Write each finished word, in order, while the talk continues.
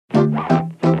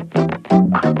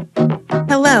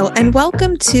Hello, and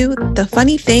welcome to The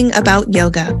Funny Thing About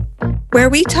Yoga, where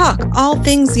we talk all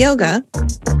things yoga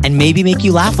and maybe make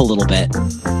you laugh a little bit.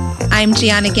 I'm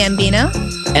Gianna Gambino.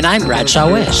 And I'm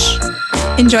Bradshaw Wish.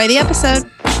 Enjoy the episode.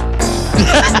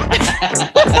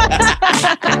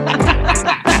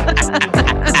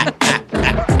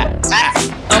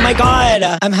 Oh my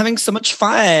God, I'm having so much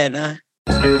fun.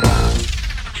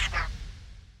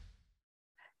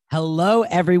 Hello,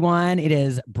 everyone. It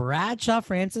is Bradshaw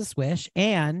Francis Wish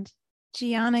and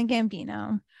Gianna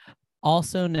Gambino,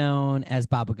 also known as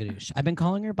Baba Ganoush. I've been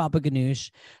calling her Baba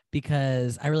Ganoush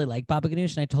because I really like Baba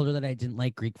Ganoush, and I told her that I didn't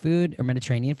like Greek food or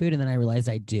Mediterranean food, and then I realized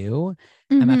I do.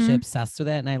 I'm actually obsessed with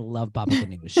it, and I love Baba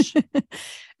Ganoush.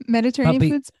 Mediterranean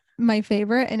food's my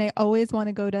favorite, and I always want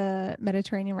to go to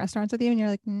Mediterranean restaurants with you, and you're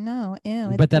like, no,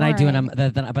 ew. But then boring. I do, and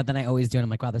then I always do, and I'm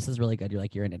like, wow, this is really good. You're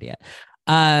like, you're an idiot.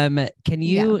 Can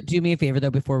you do me a favor though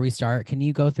before we start? Can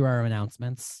you go through our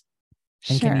announcements?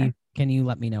 And sure. Can you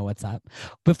let me know what's up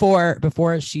before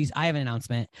I have an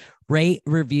announcement. Rate,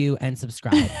 review, and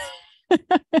subscribe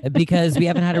because we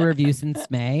haven't had a review since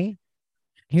May.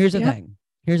 Here's the thing.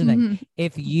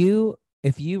 If you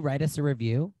write us a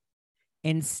review,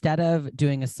 instead of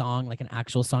doing a song, like an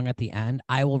actual song at the end,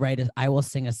 I will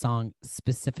sing a song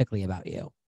specifically about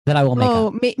you that I will make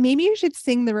up. Maybe you should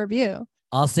sing the review.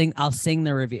 I'll sing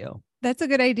the review. That's a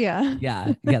good idea.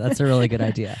 Yeah, that's a really good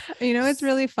idea. You know what's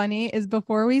really funny is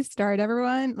before we start,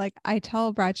 everyone, like I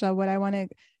tell Bradshaw what I want to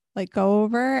like go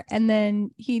over, and then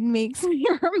he makes me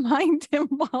remind him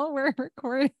while we're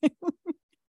recording.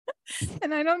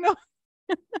 And I don't know.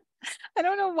 I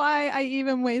don't know why I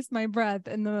even waste my breath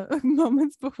in the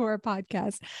moments before a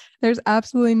podcast. There's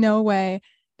absolutely no way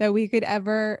that we could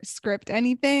ever script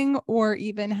anything or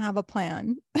even have a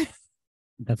plan.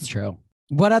 That's true.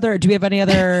 Do we have any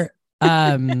other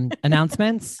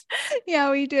announcements?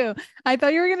 Yeah, we do. I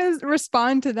thought you were going to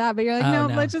respond to that, but you're like, no,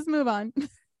 let's just move on.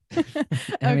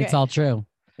 And it's all true.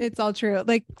 It's all true.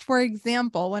 Like, for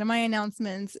example, one of my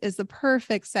announcements is the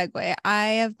perfect segue. I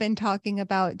have been talking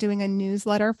about doing a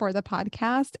newsletter for the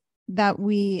podcast that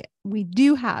we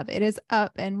do have. It is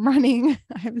up and running.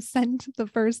 I have sent the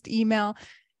first email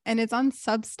and it's on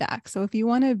Substack. So if you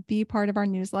want to be part of our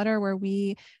newsletter or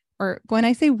when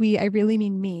I say we, I really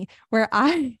mean me,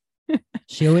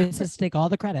 she always has to take all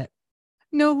the credit.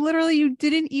 No, literally, you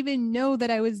didn't even know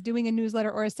that I was doing a newsletter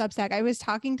or a Substack. I was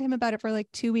talking to him about it for like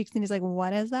 2 weeks, and he's like,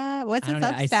 "What is that? What's a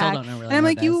Substack?" I still don't know really. And I'm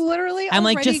like, "You literally." I'm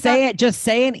like, just say it. Just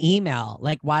say an email.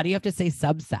 Like, why do you have to say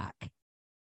Substack?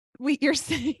 Wait, you're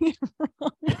saying it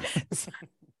wrong.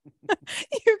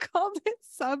 You called it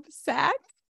Substack.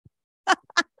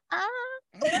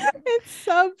 It's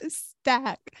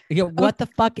Substack. What the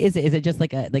fuck is it? Is it just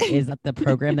is that the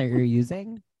program that you're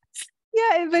using?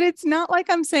 Yeah, but it's not like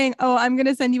I'm saying, oh, I'm going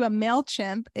to send you a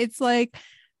MailChimp. It's like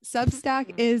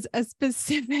Substack is a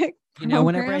specific program.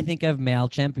 Whenever I think of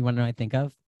MailChimp, you want to know what I think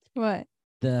of? What?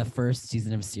 The first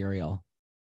season of Serial.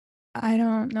 I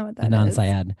don't know what that is. Anon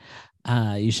Syed.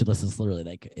 You should listen. It's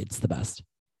literally it's the best.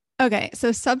 Okay,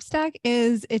 so Substack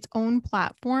is its own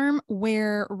platform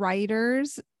where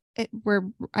writers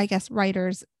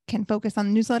can focus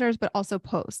on newsletters, but also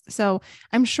post. So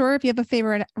I'm sure if you have a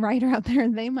favorite writer out there,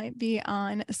 they might be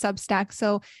on Substack.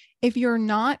 So if you're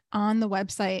not on the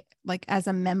website, like as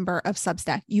a member of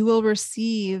Substack, you will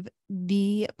receive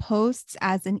the posts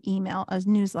as an email, as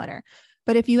newsletter.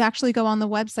 But if you actually go on the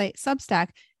website, Substack,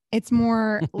 it's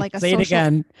more like a Say social. It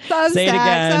again. Substack, Say it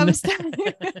again.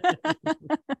 Substack.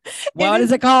 What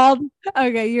is it called?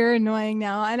 Okay, you're annoying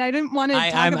now, and I didn't want to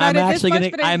talk about it this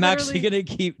much, but I'm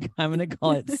gonna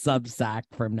call it Substack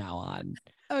from now on.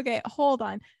 Okay, hold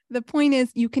on. The point is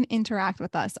you can interact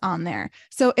with us on there.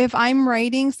 So if I'm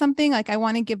writing something, like I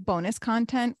want to give bonus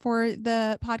content for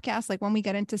the podcast, like when we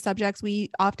get into subjects, we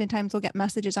oftentimes will get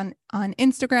messages on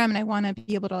Instagram, and I want to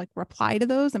be able to like reply to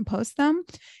those and post them.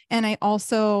 And I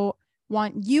also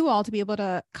want you all to be able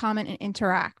to comment and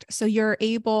interact. So you're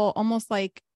able, almost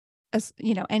like, as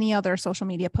any other social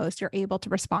media post, you're able to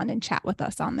respond and chat with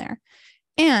us on there.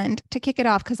 And to kick it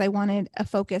off, because I wanted a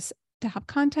focus to have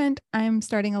content, I'm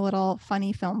starting a little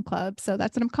funny film club. So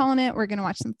that's what I'm calling it. We're going to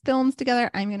watch some films together.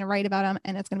 I'm going to write about them,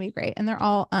 and it's going to be great. And they're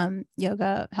all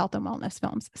yoga, health, and wellness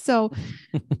films. So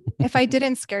if I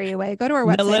didn't scare you away, go to our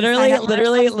website.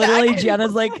 Literally,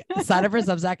 Gianna's like, sign up for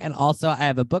Substack. And also I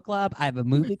have a book club. I have a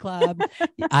movie club.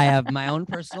 I have my own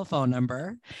personal phone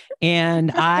number, and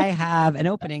I have an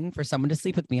opening for someone to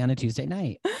sleep with me on a Tuesday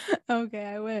night. Okay.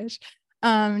 I wish.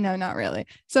 No, not really.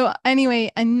 So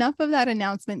anyway, enough of that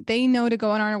announcement. They know to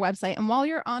go on our website. And while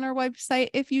you're on our website,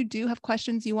 if you do have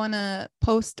questions you want to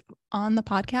post on the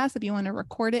podcast, if you want to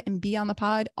record it and be on the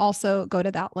pod, also go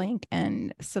to that link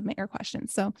and submit your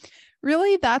questions. So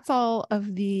really, that's all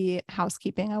of the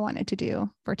housekeeping I wanted to do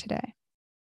for today.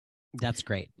 That's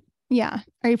great. Yeah.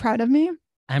 Are you proud of me?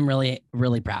 I'm really,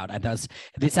 really proud.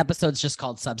 This episode's just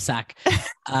called Subsack.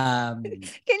 Can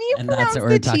you and pronounce that's what we're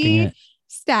the talking T? about.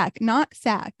 Stack, not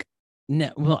sack.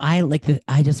 No, well, I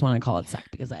just want to call it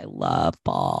sack because I love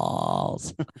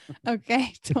balls.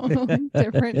 Okay, totally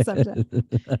different subject.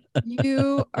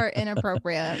 You are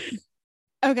inappropriate.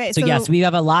 Okay, so yes, we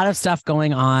have a lot of stuff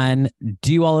going on.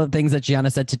 Do all the things that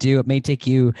Gianna said to do. It may take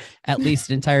you at least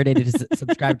an entire day to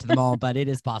subscribe to them all, but it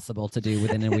is possible to do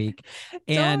within a week.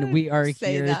 And Don't we are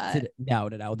say here that.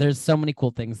 No. There's so many cool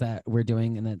things that we're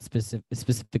doing, and that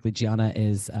specifically Gianna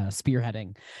is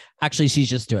spearheading. Actually, she's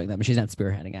just doing them. She's not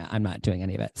spearheading it. I'm not doing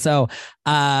any of it. So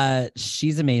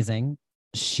she's amazing.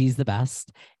 She's the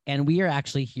best. And we are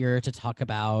actually here to talk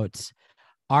about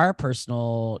our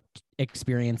personal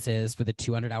experiences with a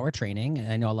 200-hour training.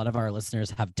 And I know a lot of our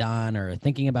listeners have done or are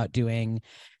thinking about doing,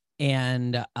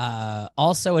 and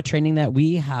also a training that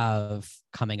we have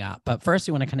coming up. But first,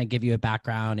 we want to kind of give you a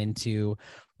background into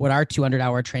what our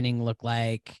 200-hour training looked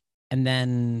like, and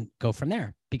then go from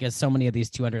there, because so many of these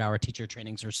 200-hour teacher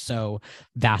trainings are so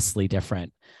vastly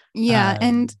different. Yeah.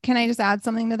 And can I just add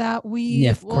something to that? We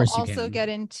will also can get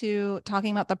into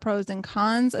talking about the pros and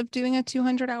cons of doing a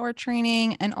 200-hour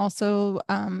training, and also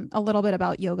a little bit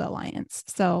about Yoga Alliance.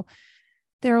 So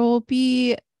there will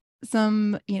be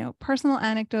some, personal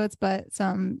anecdotes, but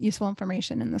some useful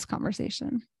information in this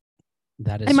conversation.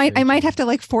 That is I might have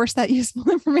to force that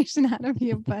useful information out of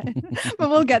you, but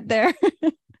we'll get there.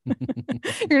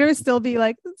 You're going to still be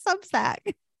like,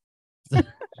 Substack.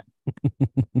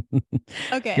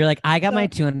 Okay. You're like, I got my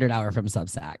 200-hour from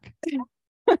Substack.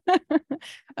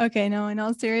 Okay. No, in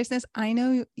all seriousness, I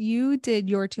know you did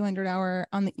your 200-hour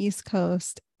on the East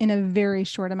Coast in a very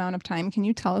short amount of time. Can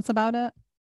you tell us about it?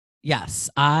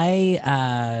 Yes.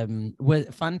 Fun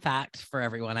fact for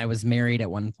everyone, I was married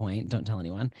at one point. Don't tell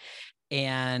anyone.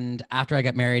 And after I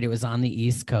got married, it was on the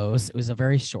East Coast. It was a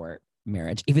very short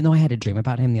marriage, even though I had a dream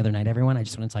about him the other night. Everyone, I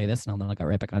just want to tell you this, and I'll get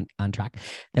right back on track,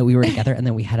 that we were together and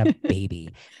then we had a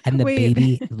baby, and the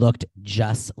baby looked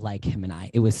just like him and I.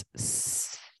 It was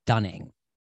stunning.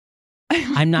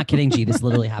 I'm not kidding, G. This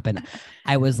literally happened.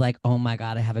 I was like, oh my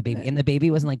God, I have a baby. And the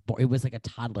baby wasn't it was like a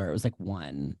toddler. It was like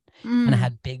one. And I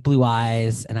had big blue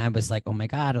eyes. And I was like, oh my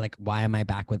God, why am I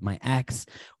back with my ex?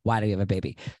 Why do we have a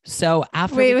baby? So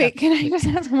after can I just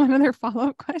ask one other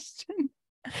follow-up question?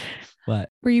 What?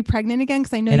 Were you pregnant again?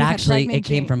 Because I know it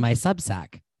came from my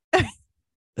Substack.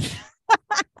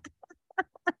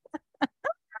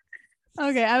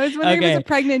 Okay, I was wondering if it was a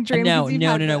pregnant dream. No,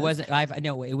 it wasn't.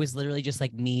 It was literally just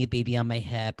like me, baby on my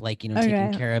hip, taking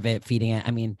care of it, feeding it.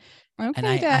 I mean, and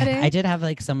I did have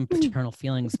some paternal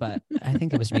feelings, but I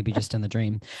think it was maybe just in the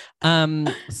dream.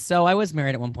 So I was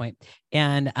married at one point,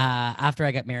 and after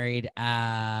I got married,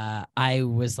 I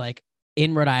was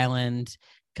in Rhode Island,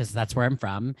 because that's where I'm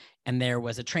from, and there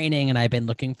was a training, and I've been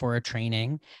looking for a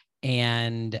training,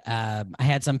 and I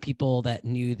had some people that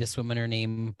knew this woman. Her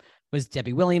name was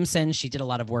Debbie Williamson. She did a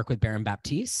lot of work with Baron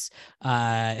Baptiste.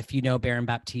 If you know Baron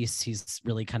Baptiste, he's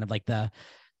really kind of like the,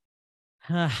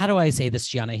 how do I say this,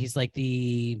 Gianna? He's like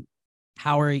the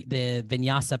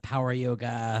Vinyasa power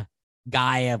yoga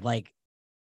guy of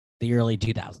the early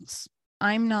 2000s.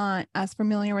 I'm not as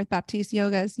familiar with Baptiste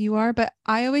yoga as you are, but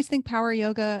I always think power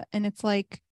yoga, and it's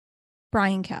like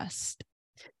Brian Kest.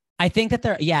 I think that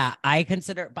I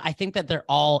think that they're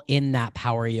all in that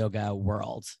power yoga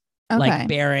world. Okay. Like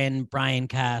Baron, Brian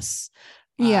Kess.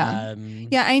 Yeah.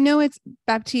 I know it's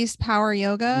Baptiste power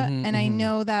yoga. And I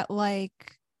know that I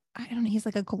don't know, he's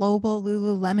a global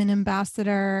Lululemon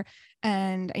ambassador.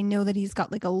 And I know that he's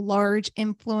got a large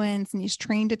influence, and he's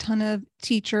trained a ton of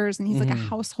teachers, and he's a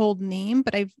household name,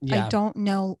 but I don't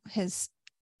know his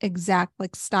exact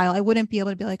style. I wouldn't be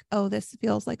able to be oh, this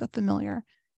feels like a familiar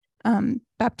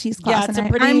Baptiste class. Yeah,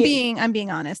 I'm being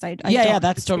honest. I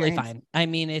that's totally fine. I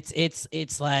mean, it's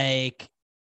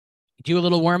do a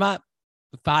little warm up,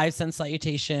 5 sun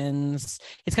salutations.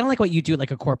 It's kind of like what you do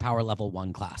at a core power level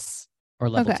 1 class or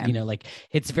level 2,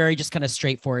 it's very just kind of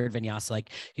straightforward vinyasa.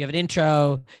 You have an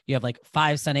intro, you have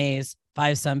 5 sun A's,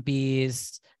 5 sun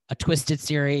B's, a twisted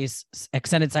series,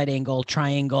 extended side angle,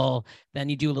 triangle. Then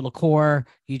you do a little core,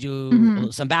 you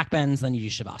do some back bends, then you do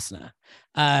shavasana.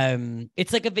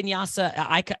 It's like a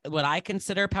vinyasa. What I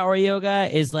consider power yoga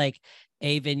is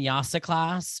a vinyasa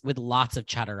class with lots of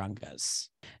chaturangas.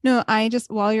 No, I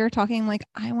just, while you're talking, like,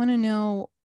 I want to know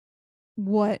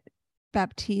what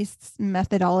Baptiste's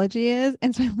methodology is.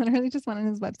 And so I literally just went on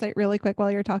his website really quick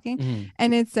while you're talking. Mm-hmm.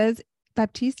 And it says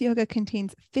Baptiste yoga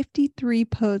contains 53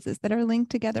 poses that are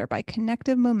linked together by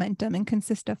connective momentum and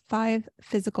consist of 5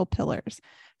 physical pillars.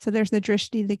 So there's the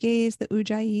drishti, the gaze, the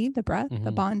ujjayi, the breath,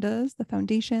 the bandhas, the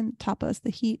foundation, tapas,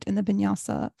 the heat, and the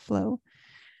vinyasa flow.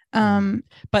 But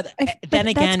then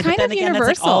again, that's kind of universal.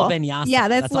 That's like all vinyasa. Yeah,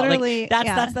 that's literally,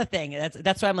 that's the thing.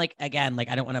 That's why I'm like, again, like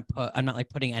I don't want to put, I'm not like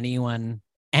putting anyone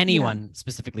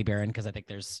specifically Baron, because I think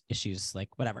there's issues like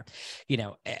whatever, you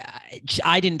know.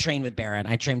 I didn't train with Baron.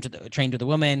 I trained with a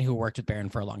woman who worked with Baron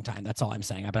for a long time. That's all I'm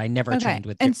saying. But I never trained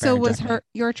with. And so Baron was directly.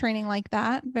 your training like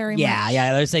that? Very much.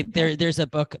 Yeah. There's like there's a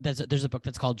book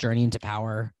that's called Journey into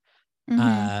Power.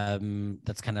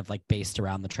 That's kind of like based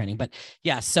around the training. But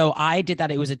yeah, so I did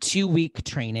that. It was a 2-week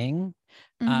training.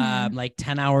 Like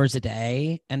 10 hours a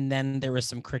day, and then there was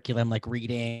some curriculum like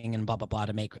reading and blah blah blah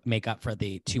to make up for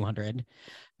the 200.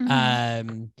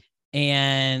 And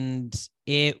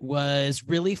it was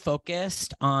really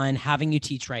focused on having you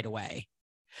teach right away,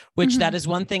 which that is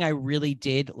one thing I really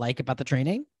did like about the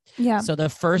training. Yeah. So the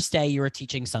first day you were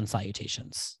teaching sun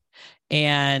salutations,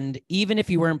 and even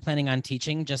if you weren't planning on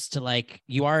teaching, just to like,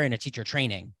 you are in a teacher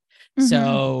training.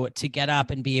 So to get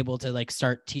up and be able to like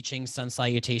start teaching sun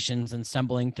salutations and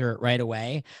stumbling through it right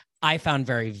away, I found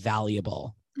very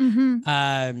valuable.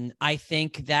 I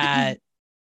think that,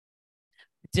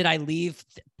 did I leave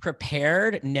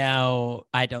prepared? No,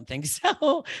 I don't think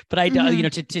so. But I don't, you know,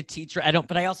 to teach, I don't,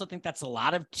 but I also think that's a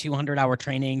lot of 200-hour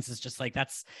trainings. It's just like,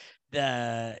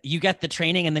 you get the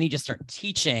training and then you just start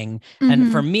teaching.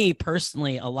 And for me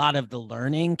personally, a lot of the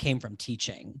learning came from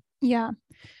teaching.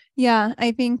 Yeah,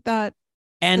 I think that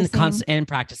and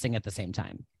practicing at the same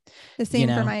time. The same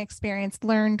for my experience.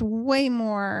 Learned way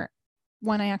more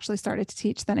when I actually started to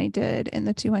teach than I did in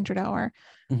the 200-hour.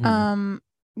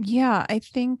 Yeah, I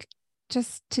think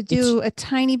just to do a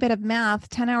tiny bit of math,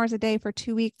 10 hours a day for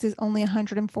 2 weeks is only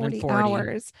 140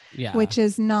 hours, which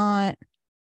is not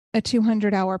a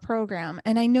 200-hour program.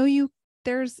 And I know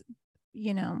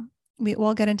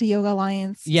we'll get into Yoga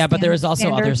Alliance. Yeah, but there was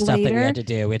also other stuff that we had to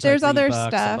do. There's other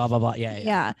stuff. Blah, blah, blah.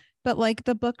 Yeah. But like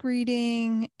the book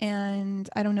reading, and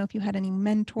I don't know if you had any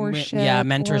mentorship.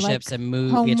 Mentorships and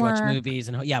movies. We had to watch movies.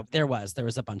 And there was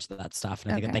a bunch of that stuff.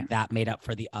 And I think like that made up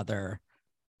for the other.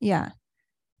 Yeah.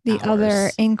 The hours.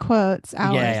 Other in quotes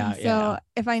hours. Yeah.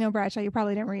 If I know Bradshaw, you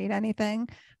probably didn't read anything,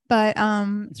 but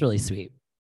it's really sweet.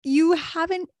 You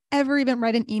haven't ever even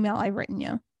read an email I've written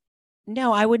you.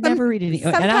 No, I would never read an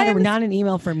email. And not an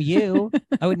email from you.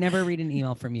 I would never read an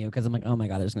email from you because I'm like, oh my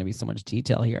God, there's going to be so much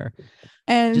detail here.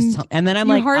 And then I'm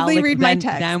you like, hardly read my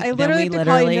text. I literally have to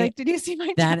call you and be like, did you see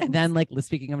my text? Then like,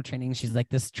 speaking of training, she's like,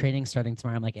 this training starting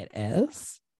tomorrow. I'm like, it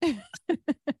is?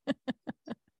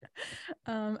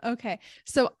 Okay.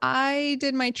 So I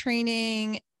did my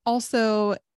training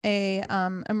also a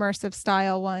immersive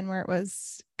style one where it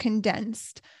was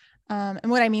condensed. And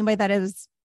what I mean by that is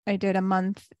I did a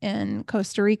month in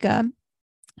Costa Rica.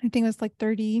 I think it was like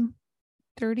 30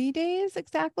 days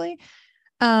exactly.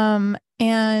 And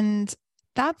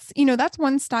that's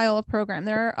one style of program.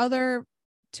 There are other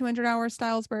 200-hour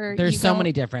styles where there's so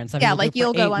many different. Some people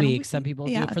do it for 8 weeks. Some people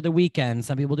do it for the weekend.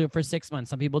 Some people do it for 6 months.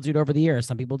 Some people do it over the year.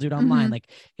 Some people do it online. Like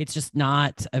it's just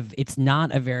not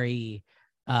a very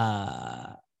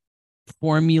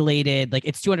formulated, like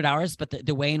it's 200 hours, but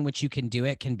the way in which you can do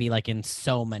it can be like in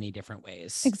so many different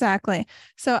ways. Exactly.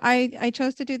 So I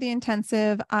chose to do the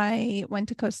intensive. I went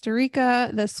to Costa Rica.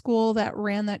 The school that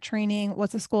ran that training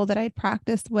was a school that I'd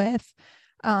practiced with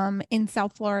in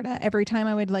South Florida. Every time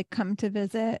I would like come to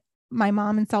visit my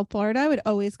mom in South Florida, I would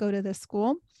always go to this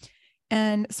school.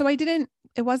 And so it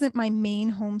wasn't my main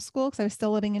home school because I was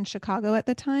still living in Chicago at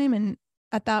the time. And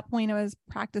at that point I was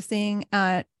practicing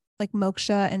at like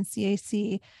Moksha and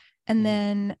CAC. And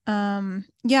then, and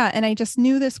I just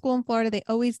knew this school in Florida. They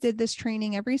always did this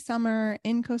training every summer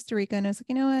in Costa Rica. And I was like,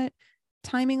 you know what?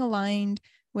 Timing aligned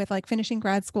with like finishing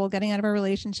grad school, getting out of a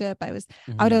relationship. I was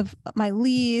out of my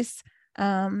lease.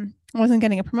 I wasn't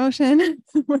getting a promotion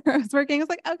where I was working. I was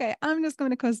like, okay, I'm just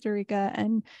going to Costa Rica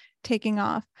and taking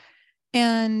off.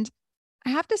 And I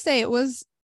have to say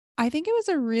I think it was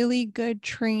a really good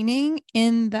training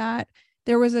in that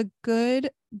there was a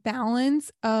good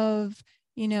balance of,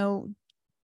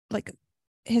 like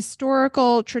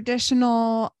historical,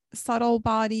 traditional, subtle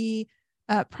body,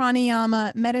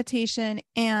 pranayama, meditation,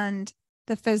 and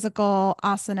the physical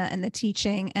asana and the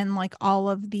teaching and like all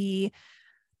of the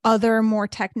other more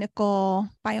technical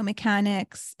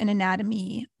biomechanics and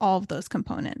anatomy, all of those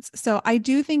components. So I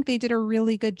do think they did a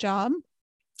really good job.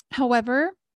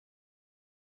 However,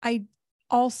 I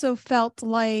also felt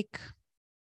like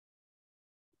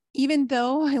even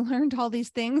though I learned all these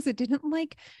things, it didn't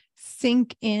like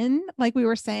sink in, like we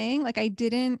were saying, like I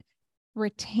didn't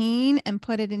retain and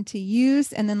put it into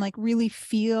use and then like really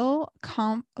feel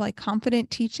confident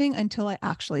teaching until I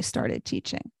actually started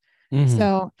teaching.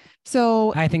 Mhm.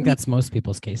 So I think that's most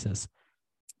people's cases.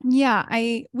 yeah,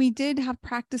 we did have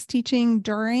practice teaching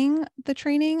during the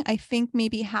training. I think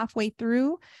maybe halfway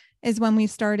through is when we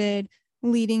started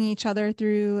leading each other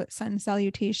through sun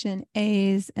salutation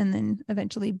A's and then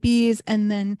eventually B's.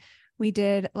 And then we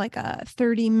did like a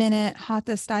 30-minute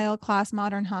hatha style class,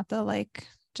 modern hatha, like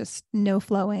just no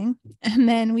flowing. And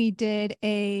then we did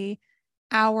a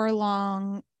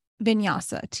hour-long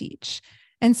vinyasa teach.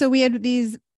 And so we had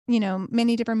these,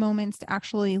 many different moments to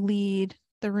actually lead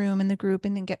the room and the group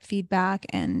and then get feedback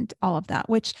and all of that,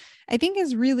 which I think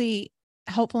is really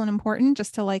helpful and important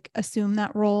just to like assume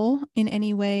that role in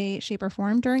any way, shape, or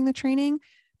form during the training.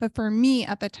 But for me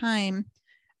at the time,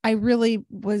 I really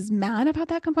was mad about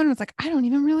that component. I was like, I don't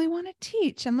even really want to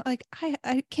teach. I'm like,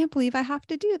 I can't believe I have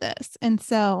to do this. And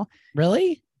so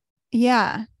Really?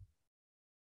 yeah.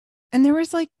 And there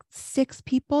was like 6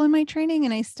 people in my training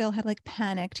and I still had like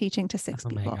panic teaching to 6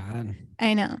 people. Oh my God.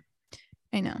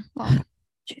 I know. Well,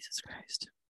 Jesus Christ.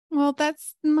 well,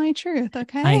 that's my truth.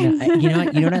 Okay. I know. You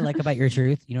know what I like about your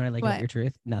truth? You know what I like about What? your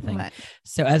truth? Nothing. What?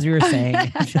 So as we were saying.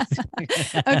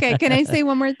 Okay. Can I say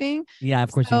one more thing? Yeah,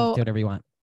 of course you can do whatever you want.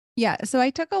 Yeah. So I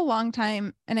took a long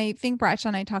time, and I think Bradshaw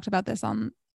and I talked about this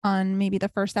on maybe the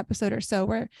first episode or so,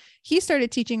 where he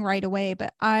started teaching right away,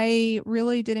 but I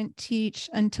really didn't teach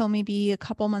until maybe a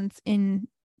couple months in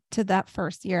to that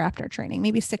first year after training,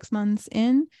 maybe 6 months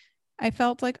in. I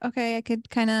felt like, okay, I could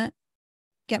kind of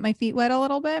get my feet wet a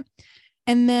little bit.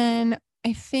 And then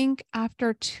I think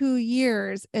after 2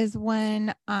 years is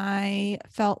when I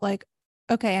felt like,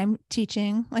 okay, I'm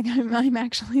teaching, like I'm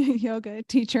actually a yoga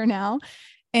teacher now.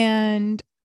 And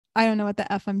I don't know what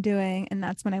the F I'm doing. And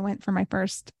that's when I went for my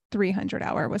first 300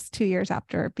 hour, was 2 years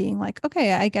after being like,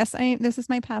 okay, I guess this is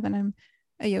my path and I'm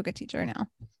a yoga teacher now.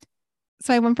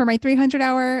 So I went for my 300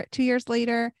 hour 2 years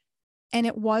later, and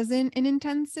it wasn't an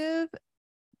intensive,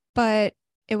 but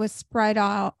it was spread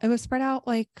out. It was spread out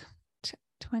like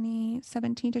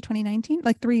 2017 to 2019,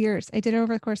 like 3 years. I did it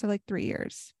over the course of like 3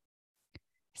 years.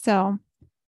 So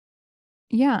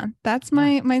yeah, that's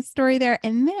my story there.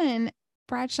 And then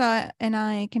Bradshaw and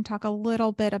I can talk a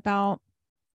little bit about,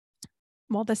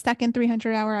 well, the second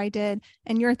 300 hour I did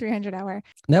and your 300 hour.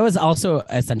 That was also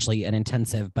essentially an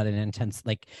intensive, but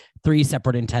like 3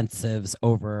 separate intensives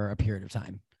over a period of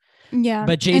time. Yeah.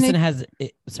 But Jason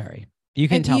sorry, you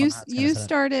can tell you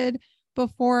started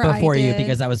before you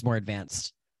because I was more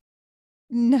advanced.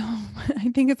 No,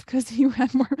 I think it's because you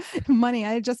had more money.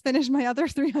 I just finished my other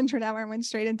 300 hour and went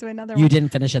straight into another one. You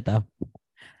didn't finish it though.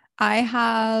 I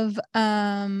have,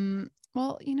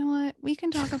 well, you know what? We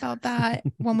can talk about that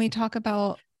when we talk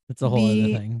about it's a whole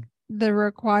other thing. The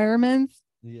requirements.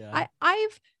 Yeah.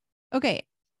 Okay.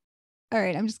 All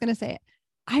right. I'm just going to say it.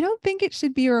 I don't think it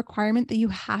should be a requirement that you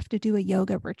have to do a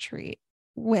yoga retreat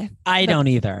with. I don't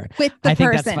either. With the I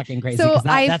think person. That's fucking crazy. So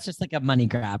that's just like a money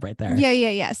grab right there.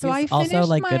 Yeah. So I finished also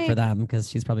like good for them because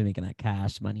she's probably making that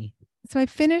cash money. So I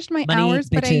finished my money, hours,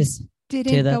 but I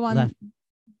didn't go on. Left.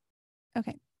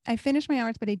 Okay. I finished my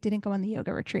hours, but I didn't go on the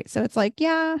yoga retreat. So it's like,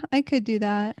 yeah, I could do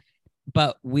that.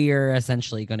 But we're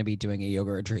essentially going to be doing a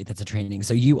yoga retreat that's a training.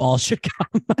 So you all should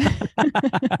come.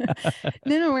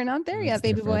 No, we're not there yet,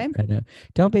 baby boy. I know.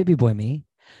 Don't baby boy me.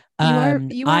 You are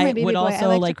my baby boy. Would also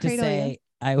I like to say,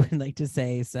 I would like to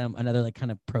say another like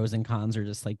kind of pros and cons or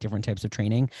just like different types of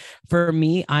training. For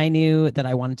me, I knew that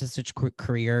I wanted to switch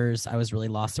careers. I was really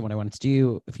lost in what I wanted to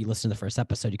do. If you listen to the first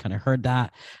episode, you kind of heard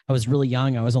that. I was really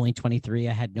young. I was only 23.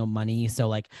 I had no money. So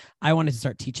like I wanted to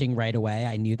start teaching right away.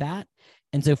 I knew that.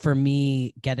 And so for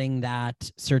me, getting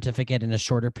that certificate in a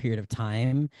shorter period of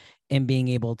time and being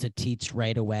able to teach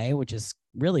right away, which is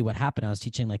really what happened. I was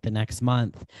teaching like the next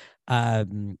month,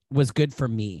 was good for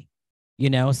me.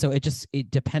 So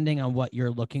it depending on what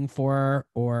you're looking for,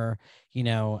 or,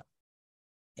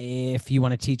 if you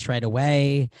want to teach right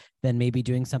away, then maybe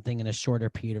doing something in a shorter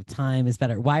period of time is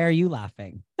better. Why are you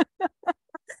laughing? No,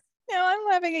 I'm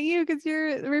laughing at you because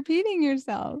you're repeating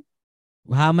yourself.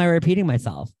 How am I repeating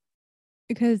myself?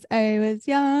 Because I was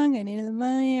young, I needed the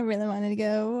money, I really wanted to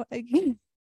go. I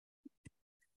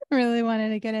really wanted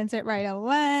to get into it right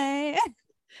away.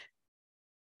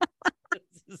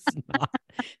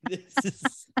 This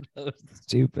is so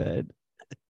stupid.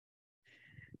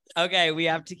 Okay, we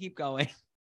have to keep going.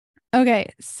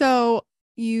 Okay, so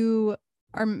you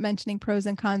are mentioning pros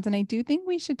and cons, and I do think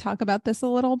we should talk about this a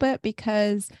little bit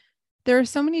because there are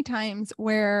so many times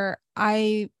where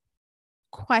I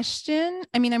question,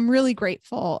 I mean, I'm really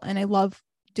grateful and I love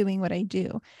doing what I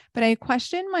do, but I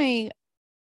question my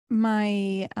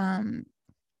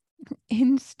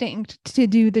instinct to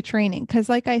do the training because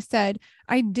like I said,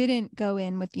 I didn't go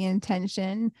in with the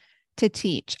intention to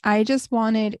teach. I just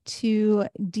wanted to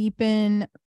deepen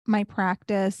my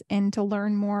practice and to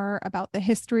learn more about the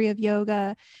history of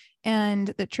yoga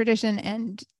and the tradition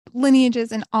and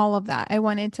lineages and all of that. I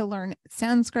wanted to learn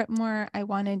Sanskrit more. I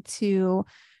wanted to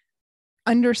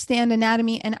understand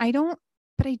anatomy, and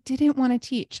but I didn't want to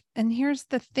teach. And here's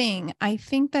the thing. I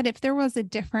think that if there was a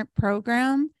different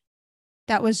program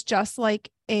that was just like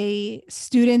a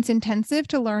students intensive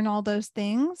to learn all those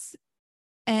things,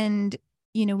 and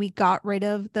we got rid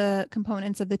of the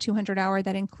components of the 200-hour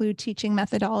that include teaching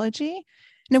methodology,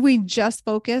 and if we just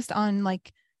focused on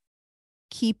like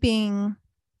keeping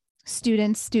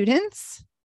students,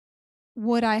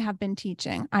 would I have been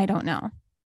teaching? I don't know.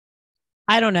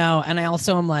 And I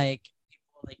also am like,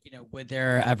 would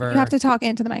there ever, you have to talk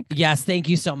into the mic. Yes, thank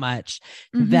you so much.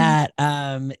 That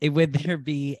would there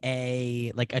be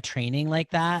a training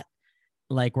like that,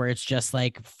 like where it's just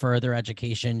like further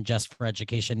education, just for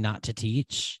education, not to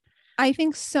teach? I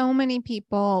think so many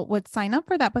people would sign up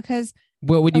for that because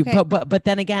what would you but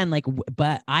then again,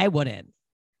 but I wouldn't,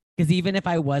 because even if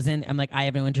I wasn't, I'm like, I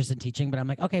have no interest in teaching, but I'm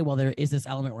like, okay, well, there is this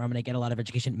element where I'm going to get a lot of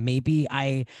education. Maybe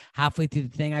I halfway through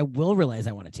the thing, I will realize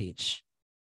I want to teach.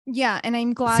 Yeah. And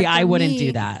I'm glad. See, I wouldn't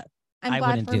do that. I'm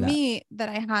glad for me that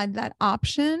I had that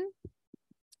option.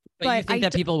 But you think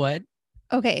that people would?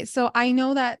 Okay. So I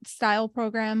know that style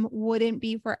program wouldn't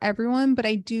be for everyone, but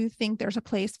I do think there's a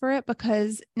place for it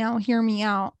because now hear me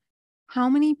out. How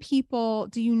many people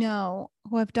do you know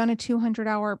who have done a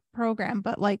 200-hour program,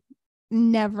 but like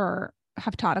never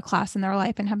have taught a class in their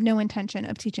life and have no intention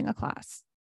of teaching a class?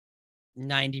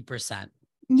 90%.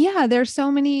 Yeah. There's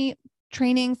so many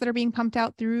trainings that are being pumped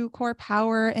out through Core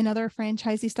Power and other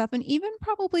franchisee stuff, and even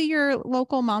probably your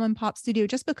local mom and pop studio,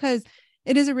 just because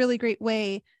it is a really great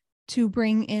way to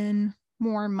bring in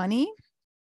more money.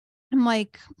 And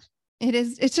like,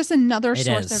 it's just another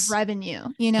source of revenue,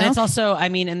 And it's also, I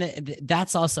mean, and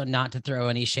that's also not to throw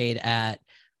any shade at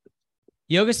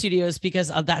yoga studios,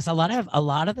 because that's a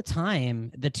lot of the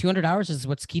time, the 200 hours is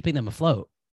what's keeping them afloat.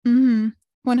 100%.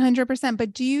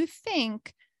 But do you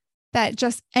think that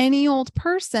just any old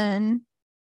person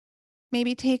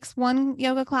maybe takes one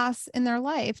yoga class in their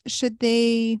life? Should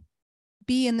they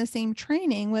be in the same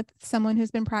training with someone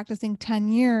who's been practicing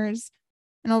 10 years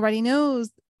and already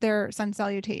knows their sun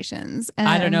salutations? And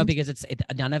I don't know, because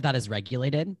none of that is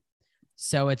regulated.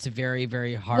 So it's very,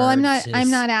 very hard. Well, I'm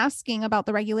not asking about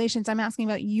the regulations. I'm asking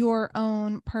about your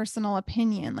own personal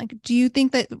opinion. Like, do you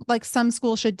think that like some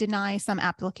schools should deny some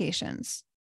applications?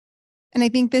 And I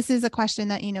think this is a question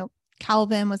that,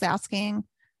 Calvin was asking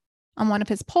on one of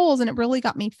his polls, and it really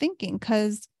got me thinking,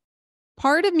 because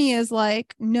part of me is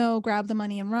like, no, grab the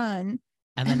money and run.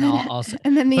 And then also,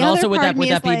 and then the other part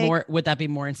would that be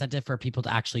more incentive for people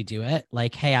to actually do it?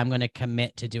 Like, hey, I'm going to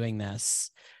commit to doing this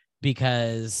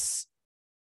because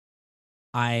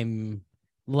I'm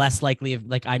less likely of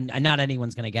I'm not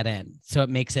anyone's going to get in. So it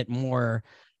makes it more.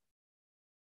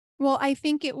 Well, I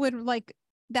think it would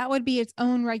that would be its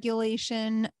own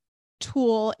regulation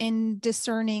tool in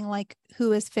discerning like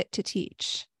who is fit to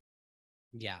teach.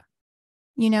 Yeah.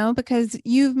 Because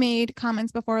you've made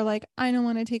comments before, like, I don't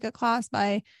want to take a class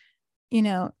by,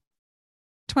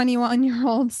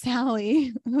 21-year-old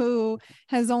Sally who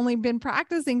has only been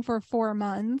practicing for 4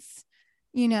 months,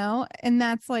 and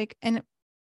that's like, and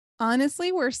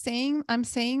honestly, I'm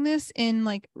saying this in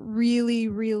like really,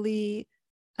 really,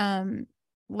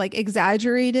 like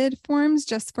exaggerated forms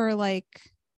just for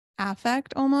like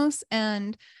affect almost.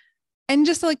 And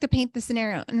just to like to paint the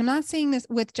scenario, and I'm not saying this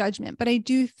with judgment, but I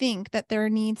do think that there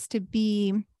needs to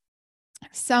be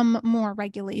some more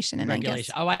regulation. And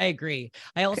regulation. I agree.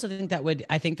 I also think that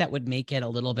would make it a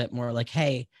little bit more like,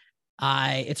 hey,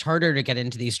 it's harder to get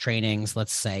into these trainings.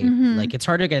 Let's say like it's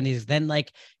harder to get in these. Then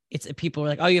like it's people are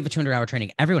like, oh, you have a 200-hour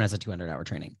training. Everyone has a 200-hour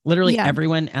training. Literally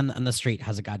everyone on the street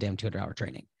has a goddamn 200-hour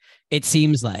training. It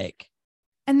seems like.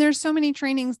 And there's so many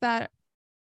trainings that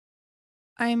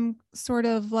I'm sort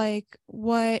of like,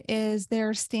 what is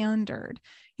their standard?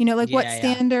 What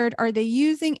standard are they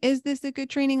using? Is this a good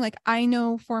training? Like, I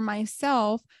know for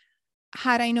myself,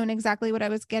 had I known exactly what I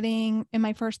was getting in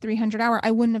my first 300-hour,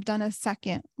 I wouldn't have done a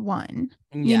second one,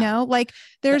 like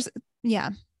there's,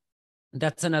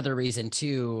 That's another reason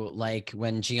too. Like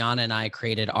when Gianna and I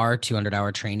created our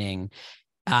 200-hour training,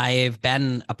 I've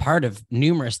been a part of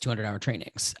numerous 200-hour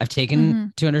trainings. I've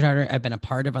taken 200-hour. I've been a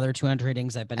part of other 200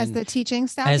 trainings. I've been as the teaching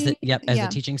staff. as the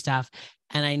teaching staff.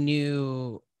 And I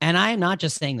knew, and I'm not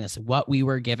just saying this, what we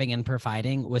were giving and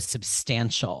providing was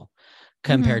substantial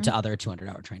compared to other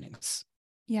 200-hour trainings.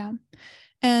 Yeah.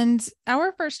 And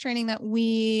our first training that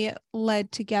we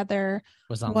led together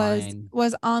was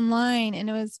online, and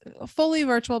it was fully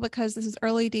virtual because this is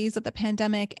early days of the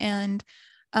pandemic. And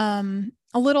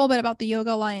a little bit about the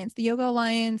Yoga Alliance. The Yoga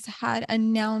Alliance had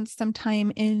announced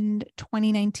sometime in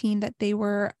 2019 that they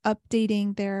were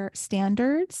updating their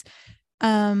standards.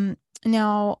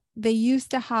 Now, they used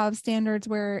to have standards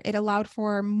where it allowed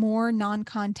for more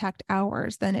non-contact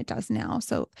hours than it does now.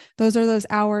 So those are those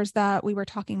hours that we were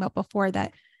talking about before,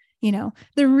 that, you know,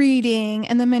 the reading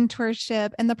and the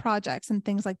mentorship and the projects and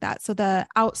things like that. So the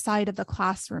outside of the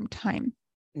classroom time.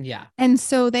 Yeah. And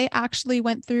so they actually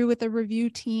went through with a review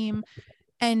team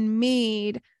and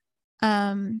made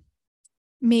more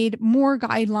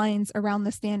guidelines around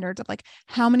the standards of like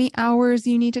how many hours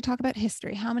you need to talk about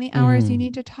history, how many hours you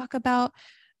need to talk about,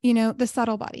 you know, the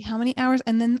subtle body, how many hours,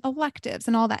 and then electives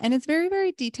and all that. And it's very,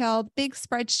 very detailed, big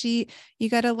spreadsheet. You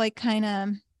got to like kind of,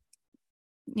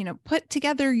 you know, put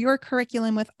together your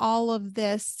curriculum with all of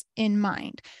this in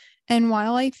mind. And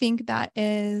while I think that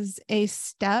is a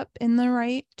step in the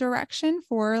right direction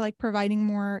for like providing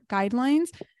more guidelines,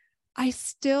 I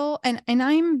still, and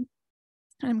I'm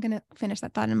going to finish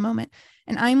that thought in a moment.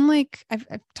 And I'm like, I've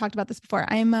talked about this before.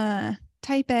 I'm a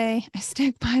type A, I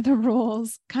stick by the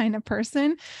rules kind of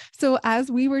person. So as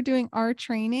we were doing our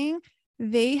training,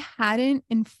 they hadn't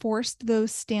enforced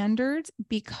those standards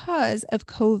because of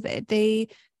COVID. They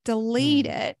delayed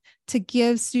it to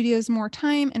give studios more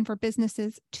time and for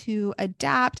businesses to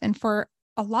adapt. And for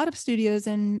a lot of studios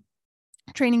and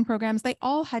training programs, they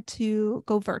all had to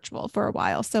go virtual for a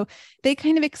while. So they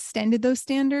kind of extended those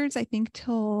standards, I think,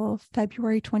 till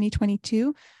February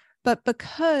 2022. But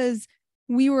because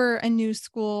we were a new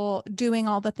school doing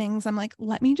all the things, I'm like,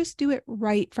 let me just do it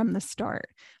right from the start.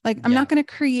 Like, I'm not going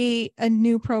to create a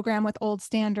new program with old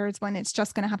standards when it's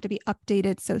just going to have to be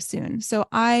updated so soon. So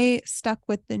I stuck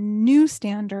with the new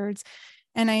standards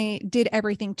and I did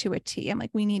everything to a T. I'm like,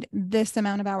 we need this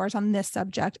amount of hours on this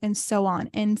subject and so on.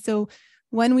 And so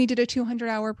when we did a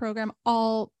 200-hour program,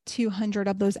 all 200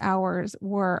 of those hours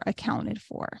were accounted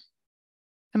for.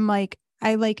 I'm like,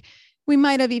 we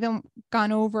might have even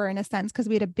gone over in a sense because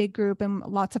we had a big group and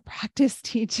lots of practice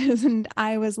teaches. And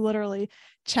I was literally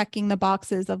checking the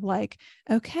boxes of like,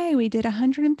 okay, we did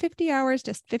 150 hours,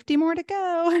 just 50 more to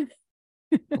go.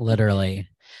 Literally.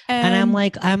 And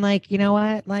I'm like, you know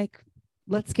what? Like,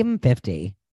 let's give them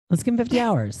 50. Let's give them 50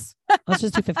 hours. Let's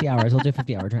just do 50 hours. We'll do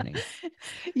 50-hour training.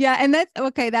 Yeah. And that's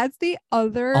okay. That's the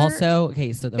other so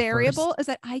the variable is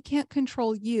that I can't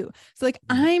control you. So like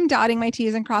I'm dotting my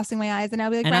T's and crossing my I's, and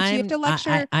I'll be like, Bradshaw, you have to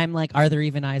lecture. I'm like, are there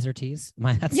even I's or T's?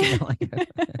 No,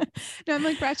 I'm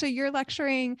like, Bradshaw, you're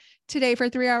lecturing today for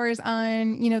 3 hours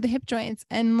on, you know, the hip joints.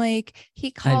 And like,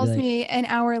 he calls me an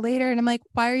hour later and I'm like,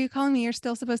 why are you calling me? You're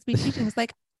still supposed to be teaching. It's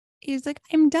like, he's like,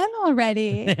 I'm done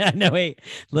already. No, wait,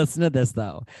 listen to this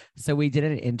though. So we did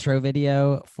an intro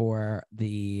video for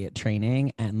the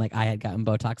training and like I had gotten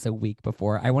Botox a week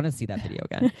before. I want to see that video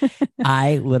again.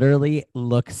 I literally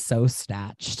look so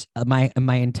snatched. My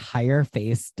entire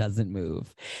face doesn't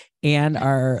move. And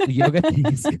our yoga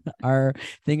our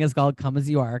thing is called Come As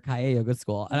You Are, Kaya Yoga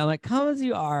School. And I'm like, come as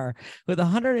you are with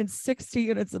 160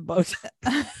 units of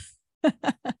Botox.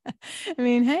 I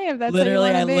mean, hey, if that's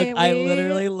literally, I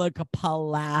literally look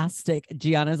plastic.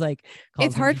 Gianna's like,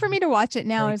 it's hard for me to watch it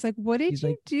now. It's like, what did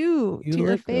you do to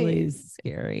your face? Really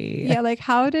scary. Yeah, like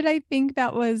how did I think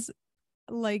that was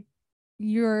like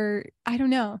I don't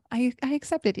know. I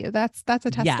accepted you. That's a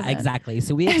testament. Yeah, exactly.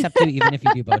 So we accept you even if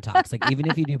you do Botox. Like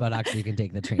even if you do Botox, you can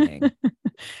take the training.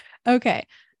 Okay.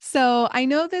 So I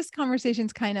know this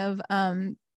conversation's kind of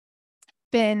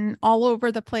been all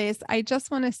over the place. I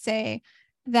just want to say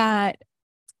that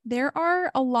there are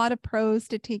a lot of pros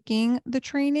to taking the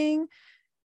training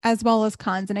as well as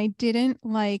cons, and I didn't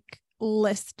like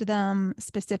list them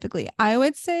specifically. I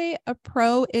would say a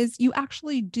pro is you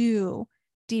actually do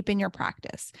deepen your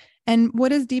practice. And what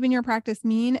does deepen your practice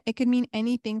mean? It could mean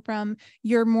anything from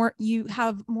you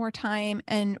have more time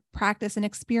and practice and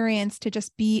experience to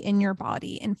just be in your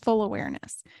body in full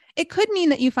awareness. It could mean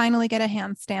that you finally get a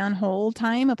handstand hold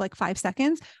time of like 5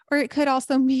 seconds, or it could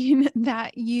also mean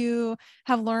that you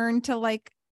have learned to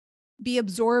like be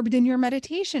absorbed in your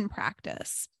meditation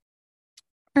practice.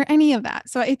 or any of that.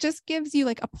 So it just gives you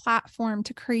like a platform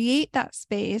to create that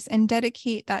space and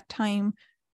dedicate that time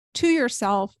to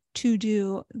yourself to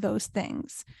do those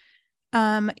things.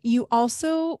 You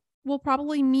also will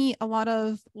probably meet a lot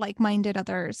of like-minded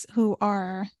others who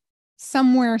are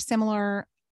somewhere similar,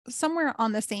 somewhere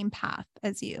on the same path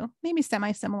as you, maybe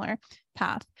semi-similar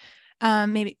path.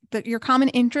 Maybe your common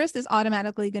interest is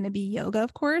automatically going to be yoga,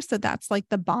 of course. So that's like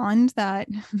the bond that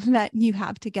you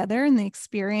have together, and the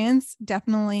experience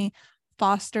definitely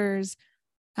fosters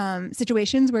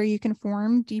situations where you can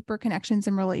form deeper connections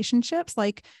and relationships.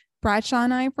 Like Bradshaw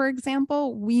and I, for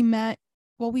example, we've met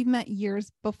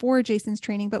years before Jason's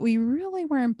training, but we really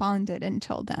weren't bonded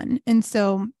until then. And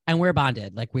we're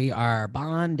bonded. Like we are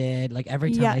bonded. Like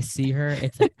every time I see her,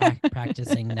 it's like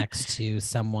practicing next to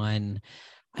someone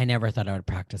I never thought I would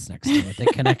practice next to. The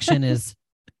connection is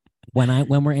when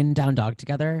we're in down dog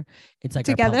together, it's like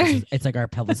together. Our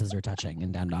pelvises are touching.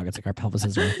 In down dog, it's like our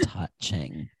pelvises are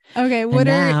touching. Okay.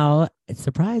 Now,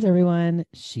 surprise everyone,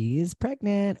 she's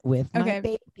pregnant with my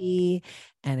baby,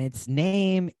 and its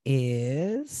name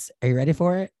is, are you ready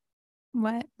for it?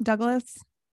 What? Douglas?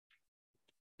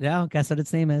 No, guess what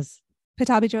its name is?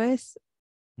 Patabi Joyce?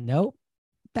 Nope.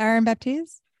 Baron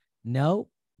Baptiste? Nope.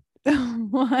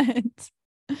 What?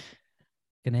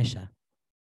 Ganesha.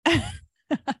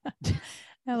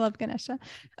 I love Ganesha.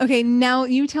 Okay, now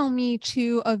you tell me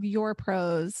 2 of your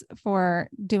pros for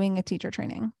doing a teacher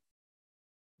training.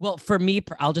 Well, for me,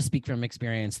 I'll just speak from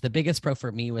experience. The biggest pro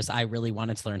for me was I really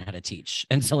wanted to learn how to teach.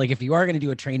 And so like, if you are going to do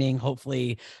a training,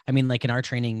 hopefully, I mean, like in our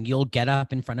training, you'll get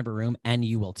up in front of a room and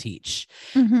you will teach.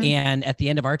 Mm-hmm. And at the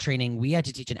end of our training, we had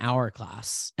to teach an hour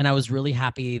class. And I was really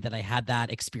happy that I had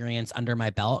that experience under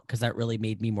my belt, because that really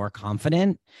made me more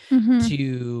confident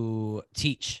to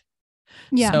teach.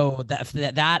 Yeah. So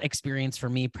that experience for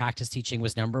me, practice teaching,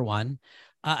 was number one.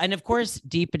 And of course,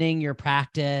 deepening your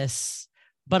practice,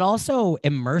 but also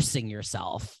immersing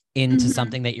yourself into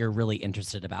something that you're really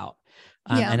interested about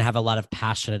and have a lot of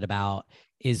passionate about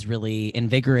is really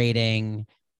invigorating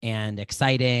and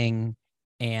exciting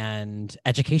and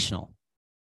educational.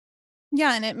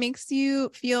 Yeah. And it makes you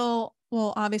feel,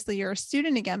 well, obviously you're a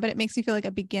student again, but it makes you feel like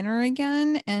a beginner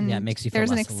again. And it makes you feel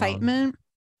there's an excitement.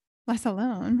 Less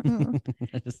alone.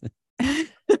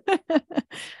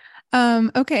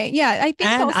 Okay. Yeah.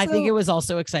 I think it was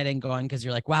also exciting going, because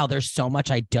you're like, wow, there's so much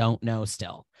I don't know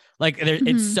still. Like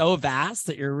it's so vast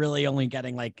that you're really only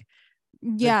getting like,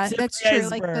 that's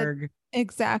true.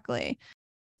 Exactly.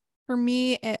 For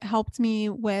me, it helped me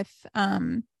with,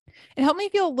 it helped me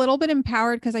feel a little bit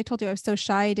empowered, because I told you I was so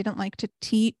shy. I didn't like to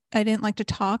teach. I didn't like to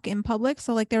talk in public.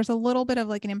 So like, there's a little bit of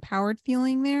like an empowered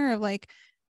feeling there of like,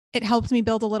 it helps me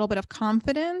build a little bit of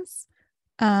confidence.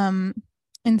 And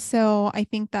so I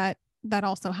think that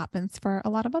also happens for a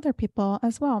lot of other people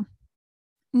as well.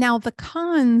 Now, the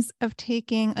cons of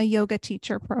taking a yoga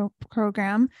teacher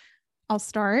program, I'll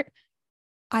start.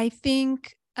 I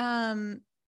think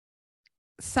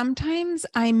sometimes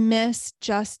I miss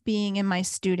just being in my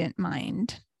student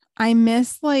mind. I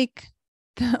miss the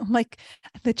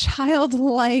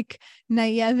childlike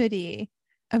naivety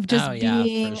of just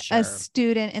being a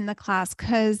student in the class.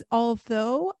 Because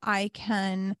although I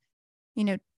can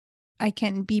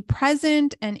be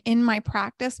present and in my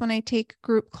practice when I take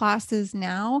group classes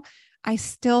now, I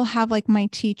still have like my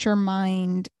teacher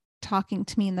mind talking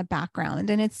to me in the background.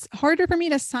 And it's harder for me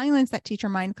to silence that teacher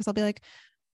mind, because I'll be like,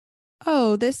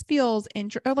 oh, this feels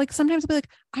interesting. Or like sometimes I'll be like,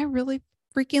 I really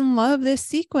freaking love this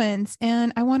sequence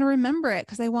and I want to remember it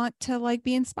because I want to like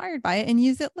be inspired by it and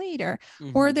use it later.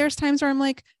 Or there's times where I'm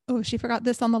like, oh, she forgot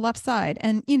this on the left side.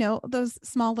 And those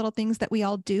small little things that we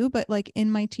all do, but like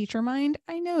in my teacher mind,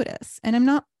 I notice, and I'm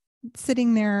not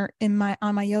sitting there on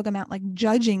my yoga mat, like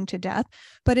judging to death,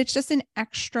 but it's just an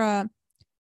extra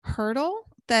hurdle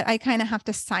that I kind of have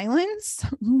to silence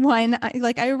when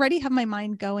I already have my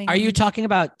mind going. Are you talking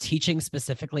about teaching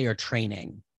specifically or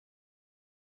training?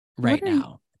 Right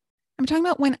now, I'm talking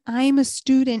about when I'm a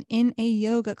student in a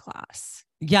yoga class.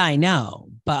 Yeah, I know.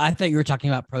 But I thought you were talking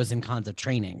about pros and cons of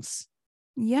trainings.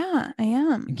 Yeah, I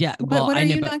am. Yeah. Well, what are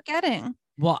you not getting?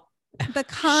 Well, the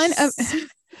con of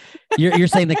you're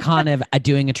saying the con of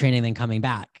doing a training then coming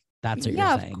back. That's what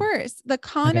you're saying. Yeah, of course. The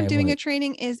con of doing a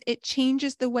training is it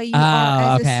changes the way you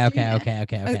are as a student.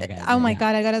 Okay. Oh my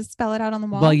God, I gotta spell it out on the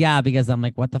wall. Well, yeah, because I'm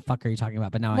like, what the fuck are you talking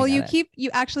about? But now you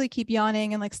actually keep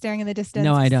yawning and like staring in the distance.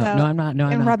 No, I don't. No, I'm not. No,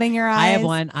 I'm and not. Rubbing your eyes.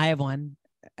 I have one.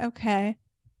 Okay.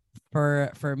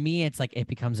 For me, it's like it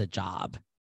becomes a job.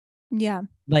 Yeah.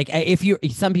 Like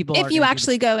some people If are you gonna do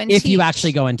actually go and if teach. you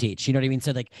actually go and teach, you know what I mean?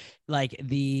 So like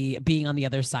the being on the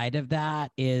other side of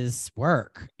that is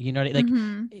work, you know, like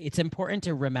Mhm. it's important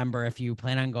to remember if you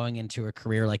plan on going into a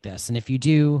career like this. And if you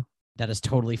do, that is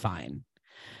totally fine.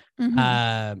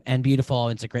 Mhm. And beautiful.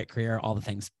 It's a great career, all the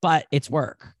things, but it's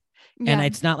work. And Yeah.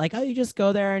 it's not like, oh, you just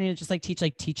go there and you just like teach.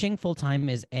 Like teaching full time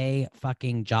is a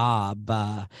fucking job.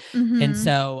 And Mhm.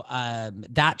 so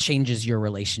that changes your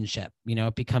relationship. You know,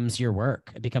 it becomes your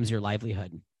work. It becomes your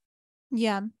livelihood.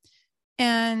 Yeah.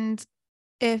 And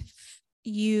if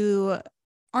you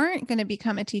aren't going to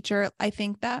become a teacher, I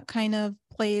think that kind of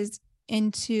plays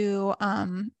into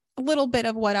a little bit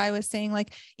of what I was saying.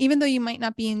 Like, even though you might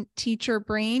not be in teacher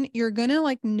brain, you're going to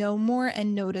like know more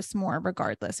and notice more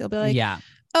regardless. You'll be like, Yeah.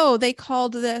 oh, they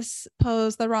called this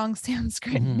pose the wrong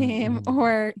Sanskrit Mhm, name, mhm.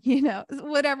 or,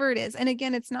 whatever it is. And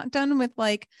again, it's not done with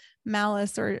like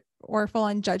malice or full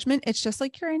on judgment. It's just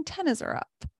like your antennas are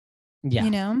up, Yeah.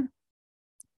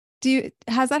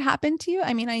 Has that happened to you?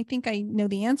 I mean, I think I know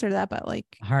the answer to that, but like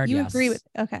Hard. you Yes. agree with,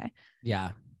 okay.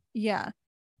 Yeah. Yeah.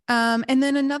 And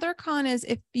then another con is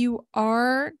if you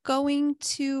are going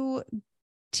to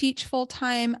teach full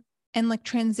time and like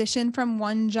transition from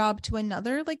one job to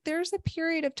another, like there's a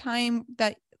period of time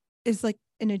that is like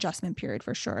an adjustment period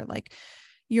for sure. Like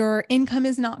your income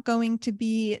is not going to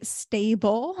be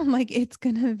stable. Like it's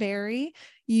going to vary.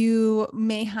 You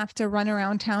may have to run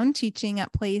around town teaching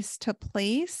at place to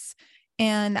place,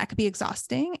 and that could be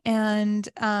exhausting. And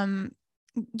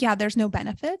yeah, there's no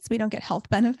benefits. We don't get health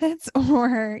benefits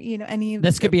or, any of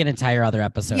This could the, be an entire other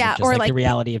episode of yeah, just or like the like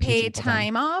reality of teaching paid full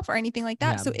time. time off or anything like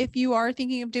that. Yeah. So if you are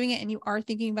thinking of doing it and you are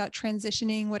thinking about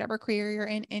transitioning whatever career you're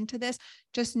in into this,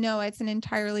 just know it's an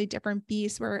entirely different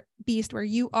beast where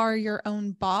you are your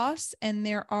own boss, and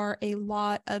there are a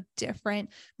lot of different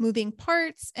moving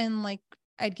parts, and like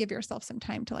I'd give yourself some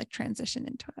time to like transition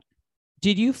into it.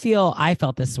 Did you feel I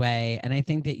felt this way? And I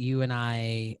think that you and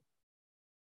I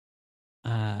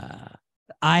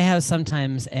have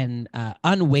sometimes an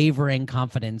unwavering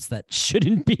confidence that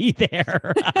shouldn't be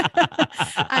there.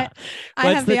 I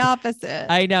have the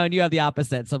opposite. I know, and you have the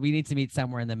opposite. So we need to meet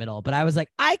somewhere in the middle. But I was like,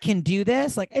 I can do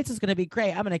this. Like, it's just going to be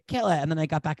great. I'm going to kill it. And then I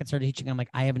got back and started teaching. I'm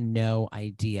like, I have no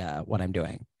idea what I'm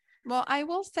doing. Well, I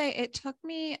will say it took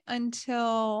me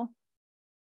until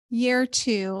year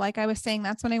 2. Like I was saying,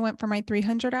 that's when I went for my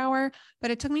 300 hour,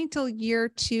 but it took me till year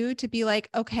 2 to be like,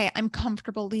 okay, I'm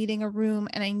comfortable leading a room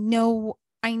and I know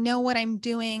what I'm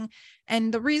doing.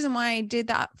 And the reason why I did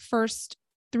that first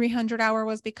 300 hour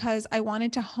was because I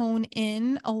wanted to hone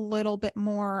in a little bit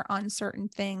more on certain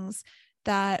things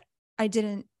that I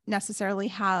didn't necessarily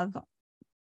have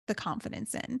the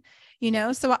confidence in,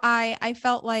 so I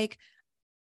felt like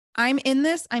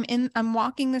I'm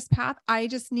walking this path. I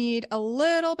just need a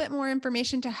little bit more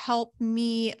information to help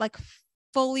me like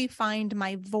fully find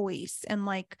my voice and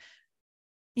like,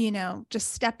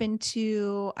 just step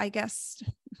into, I guess,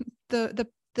 the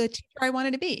teacher I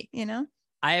wanted to be,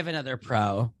 I have another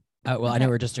pro. Well, okay. I know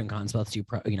we're just doing cons, but let's do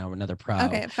pro, another pro.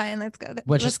 Okay, fine. Let's go.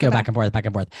 We'll just go back and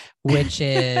forth, which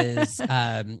is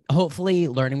hopefully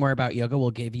learning more about yoga will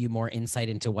give you more insight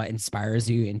into what inspires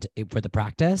you for the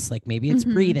practice. Like maybe it's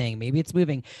breathing, maybe it's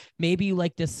moving, maybe you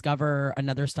like discover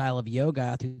another style of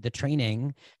yoga through the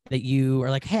training that you are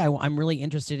like, hey, I'm really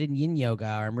interested in yin yoga,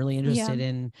 or I'm really interested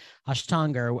in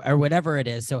Ashtanga or whatever it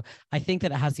is. So I think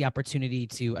that it has the opportunity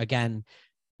to, again,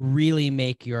 really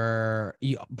make you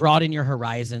broaden your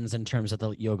horizons in terms of the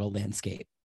yoga landscape.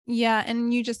 Yeah.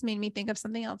 And you just made me think of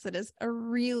something else that is a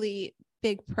really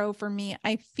big pro for me.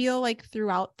 I feel like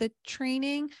throughout the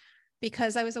training,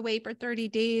 because I was away for 30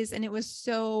 days and it was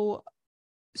so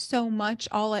much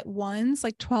all at once,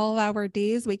 like 12-hour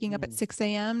days, waking up at 6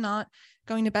 a.m., not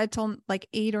going to bed till like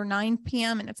 8 or 9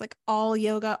 p.m. And it's like all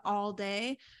yoga all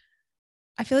day.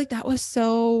 I feel like that was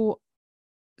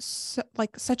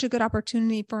like such a good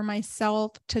opportunity for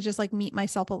myself to just like meet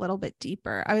myself a little bit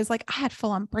deeper. I was like, I had full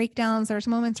on breakdowns. There's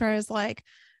moments where I was like,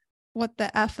 what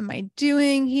the F am I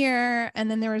doing here?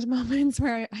 And then there was moments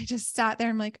where I just sat there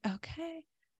and I'm like, okay,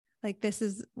 like this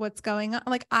is what's going on.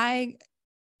 Like I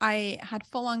had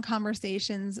full on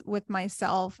conversations with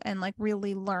myself and like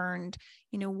really learned,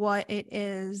 what it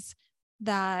is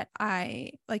that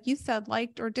I, like you said,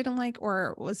 liked or didn't like,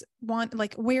 or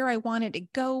like where I wanted to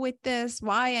go with this,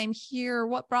 why I'm here,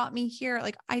 what brought me here.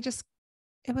 Like it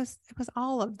was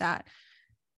all of that.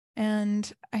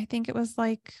 And I think it was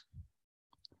like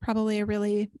probably a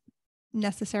really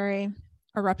necessary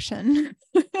eruption.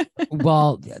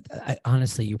 Well,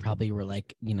 honestly, you probably were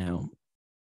like,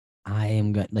 I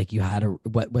am good. Like you had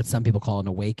what some people call an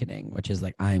awakening, which is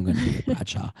like, I am going to be with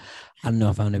Bradshaw. I don't know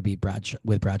if I'm going to be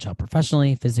with Bradshaw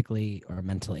professionally, physically, or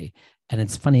mentally. And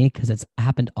it's funny because it's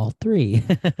happened all three.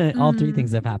 All three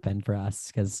things have happened for us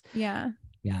because Yeah.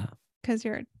 yeah. Because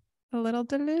you're a little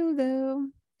delulu.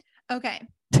 Okay.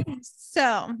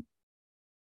 So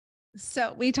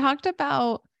we talked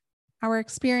about our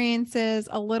experiences,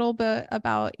 a little bit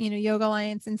about, Yoga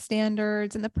Alliance and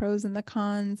standards and the pros and the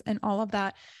cons and all of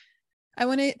that. I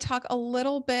want to talk a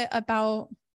little bit about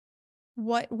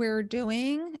what we're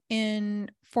doing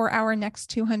for our next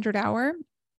 200 hour.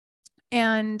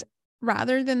 And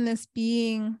rather than this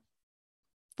being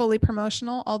fully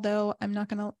promotional, although I'm not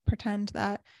going to pretend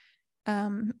that,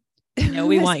 no,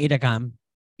 we want you to come.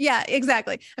 Yeah,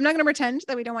 exactly. I'm not going to pretend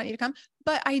that we don't want you to come,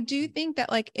 but I do think that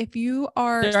like, if you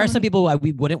are, there are some people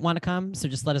we wouldn't want to come. So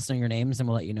just let us know your names and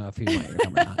we'll let you know if we want you to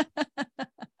come or not.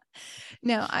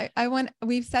 No,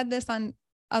 we've said this on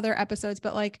other episodes,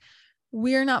 but like,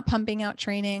 we're not pumping out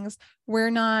trainings.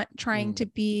 We're not trying to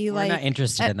be we're not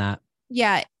interested in that.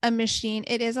 Yeah. A machine.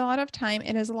 It is a lot of time.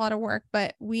 It is a lot of work,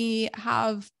 but we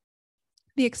have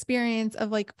the experience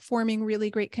of like forming really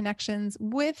great connections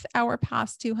with our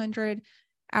past 200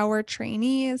 hour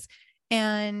trainees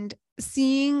and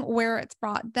seeing where it's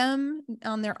brought them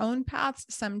on their own paths,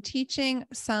 some teaching,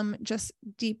 some just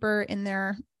deeper in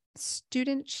their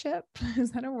studentship.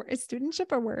 Is that a word? Is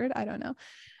studentship a word? I don't know.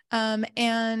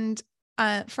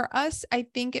 For us, I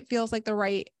think it feels like the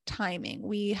right timing.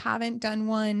 We haven't done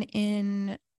one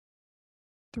in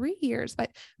 3 years,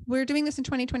 but we're doing this in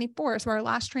 2024. So our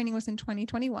last training was in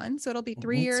 2021. So it'll be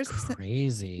 3 years.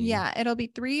 Crazy. Yeah. It'll be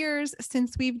 3 years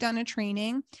since we've done a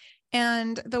training.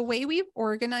 And the way we've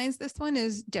organized this one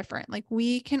is different. Like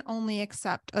we can only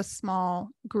accept a small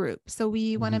group. So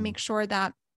we want to make sure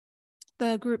that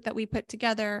the group that we put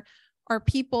together are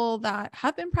people that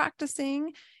have been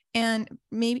practicing and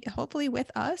maybe hopefully with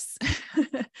us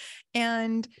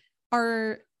and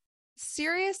are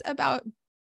serious about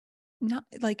not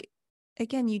like,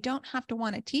 again, you don't have to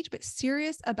want to teach, but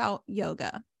serious about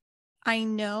yoga. I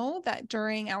know that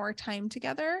during our time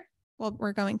together, well,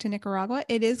 we're going to Nicaragua,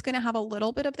 it is going to have a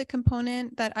little bit of the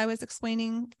component that I was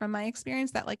explaining from my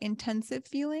experience, that like intensive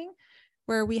feeling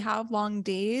where we have long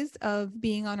days of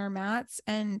being on our mats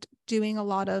and doing a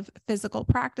lot of physical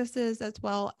practices, as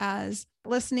well as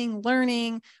listening,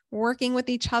 learning, working with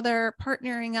each other,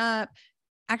 partnering up,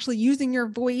 actually using your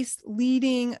voice,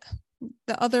 leading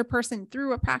the other person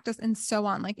through a practice and so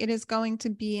on. Like it is going to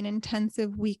be an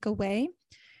intensive week away.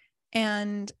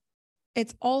 And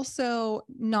it's also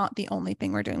not the only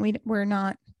thing we're doing. We're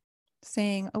not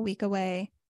saying a week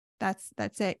away,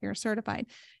 that's it, you're certified.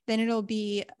 Then it'll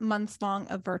be months long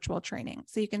of virtual training.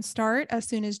 So you can start as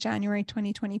soon as January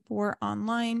 2024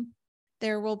 online.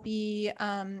 There will be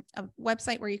a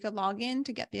website where you could log in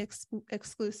to get the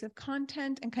exclusive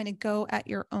content and kind of go at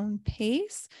your own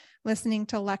pace, listening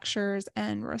to lectures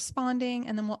and responding.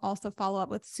 And then we'll also follow up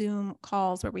with Zoom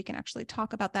calls where we can actually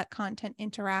talk about that content,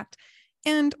 interact,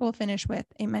 and we'll finish with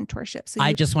a mentorship. So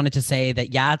I just wanted to say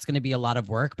that, yeah, it's going to be a lot of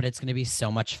work, but it's going to be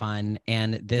so much fun.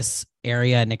 And this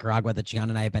area in Nicaragua that Gian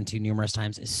and I have been to numerous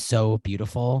times is so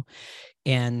beautiful.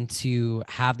 And to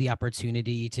have the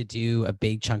opportunity to do a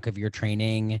big chunk of your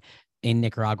training in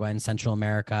Nicaragua and Central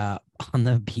America on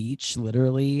the beach,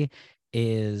 literally,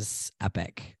 is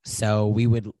epic. So we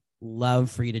would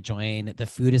love for you to join. The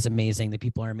food is amazing. The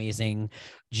people are amazing.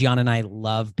 Gian and I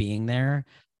love being there.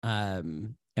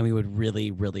 And we would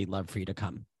really, really love for you to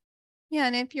come. Yeah.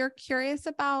 And if you're curious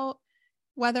about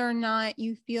whether or not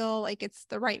you feel like it's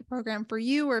the right program for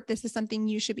you, or if this is something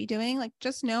you should be doing, like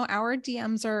just know our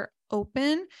DMs are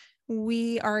open.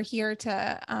 We are here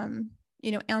to,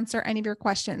 answer any of your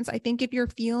questions. I think if you're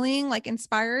feeling like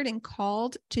inspired and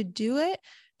called to do it,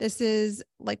 this is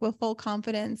like with full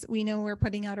confidence. We know we're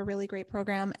putting out a really great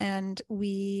program and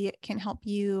we can help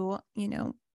you,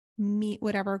 meet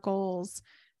whatever goals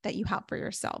that you have for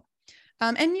yourself.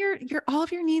 And your all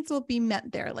of your needs will be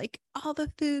met there. Like all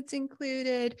the foods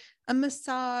included, a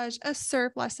massage, a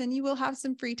surf lesson. You will have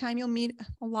some free time. You'll meet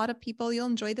a lot of people. You'll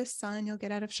enjoy the sun. You'll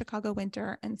get out of Chicago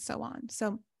winter and so on.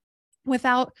 So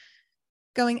without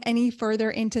going any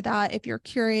further into that, if you're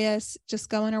curious, just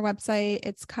go on our website.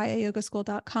 It's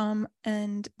kayayogaschool.com.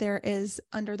 And there is,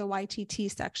 under the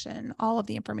YTT section, all of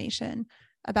the information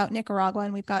about Nicaragua.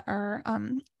 And we've got our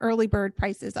early bird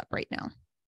prices up right now.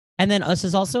 And then this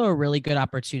is also a really good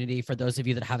opportunity for those of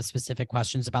you that have specific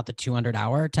questions about the 200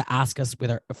 hour to ask us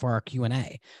for our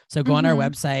Q&A. So go on our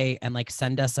website and like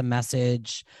send us a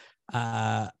message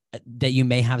that you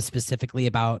may have specifically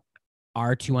about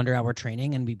our 200-hour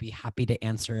training, and we'd be happy to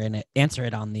answer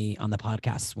it on the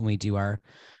podcast when we do our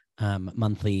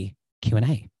monthly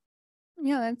Q&A.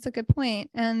 Yeah, that's a good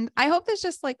point. And I hope this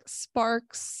just like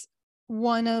sparks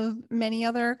one of many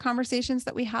other conversations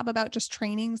that we have about just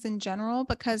trainings in general,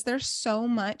 because there's so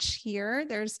much here.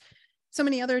 There's so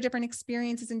many other different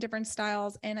experiences and different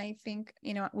styles. And I think,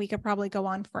 we could probably go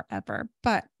on forever,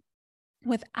 but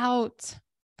without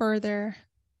further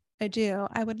ado,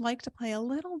 I would like to play a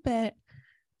little bit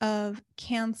of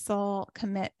cancel,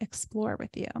 commit, explore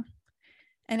with you.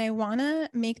 And I want to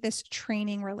make this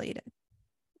training related.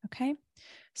 Okay.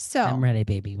 So I'm ready,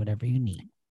 baby, whatever you need.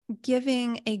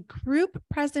 Giving a group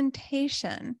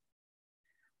presentation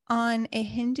on a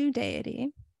Hindu deity.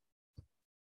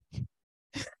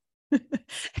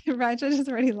 Raja just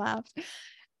already laughed.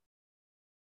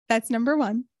 That's number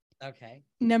one. Okay.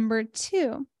 Number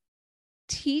two,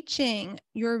 teaching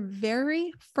your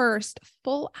very first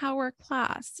full hour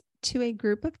class to a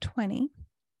group of 20.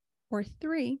 Or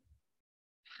 3,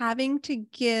 having to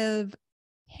give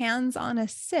hands-on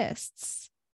assists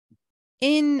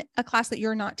in a class that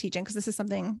you're not teaching, because this is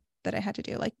something that I had to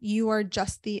do. Like, you are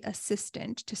just the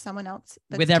assistant to someone else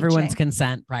that's with everyone's teaching.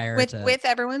 consent with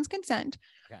everyone's consent.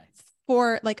 Okay.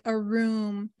 For like a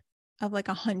room of like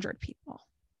 100 people.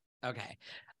 Okay.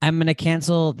 I'm going to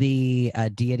cancel the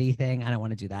deity thing. I don't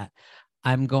want to do that.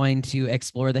 I'm going to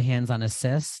explore the hands-on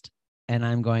assist, and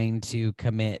I'm going to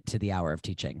commit to the hour of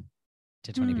teaching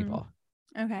to 20 people.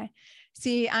 Okay.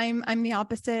 See, I'm the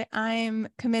opposite. I'm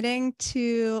committing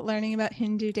to learning about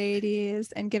Hindu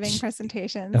deities and giving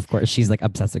presentations. Of course, she's like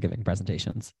obsessed with giving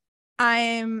presentations.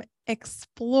 I'm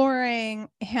exploring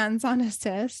hands-on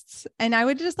assists, and I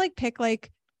would just like pick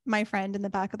like my friend in the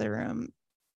back of the room,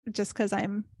 just because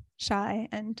I'm shy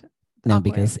and no, awkward.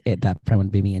 because that friend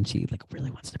would be me, and she like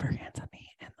really wants to put her hands on me,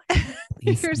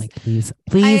 and like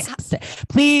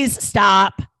please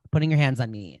stop putting your hands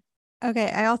on me. Okay,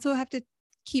 I also have to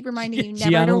keep reminding you never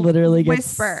Gianna to literally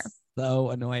whisper. Gets so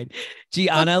annoyed.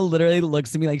 Gianna literally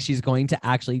looks at me like she's going to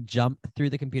actually jump through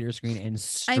the computer screen and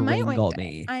strangle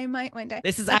me. I might one day.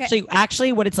 This is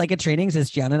actually what it's like at trainings is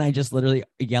Gianna and I just literally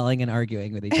yelling and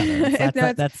arguing with each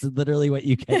other. That's literally what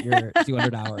you get your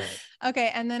 200-hour.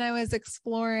 Okay. And then I was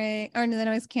then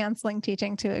I was canceling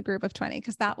teaching to a group of 20,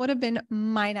 because that would have been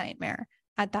my nightmare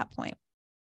at that point.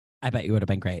 I bet you would have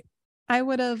been great. I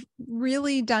would have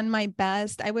really done my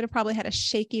best. I would have probably had a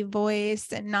shaky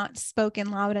voice and not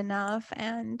spoken loud enough.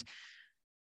 And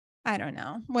I don't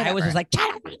know. Whatever. I was just like,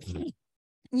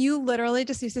 you literally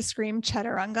just used to scream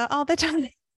chaturanga all the time.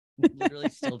 Literally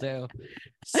still do.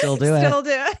 Still do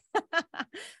it.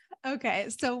 Okay.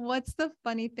 So what's the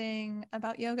funny thing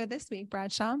about yoga this week,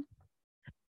 Bradshaw?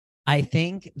 I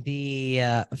think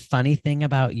the funny thing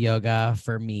about yoga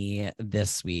for me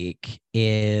this week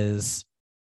is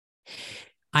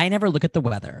I never look at the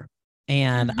weather,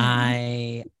 and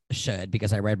I should,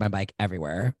 because I ride my bike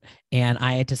everywhere, and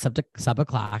I had to sub a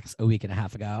class a week and a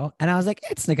half ago, and I was like,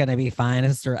 it's going to be fine.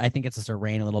 I think it's just a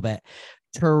rain a little bit.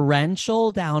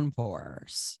 Torrential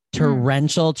downpours,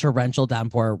 torrential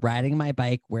downpour, riding my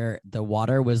bike where the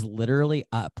water was literally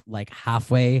up like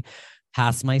halfway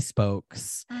past my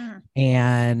spokes.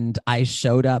 And I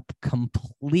showed up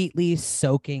completely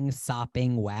soaking,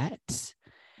 sopping wet.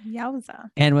 Yowza.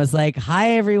 And was like,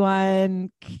 hi,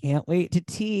 everyone. Can't wait to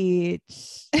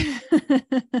teach.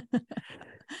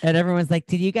 And everyone's like,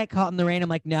 did you get caught in the rain? I'm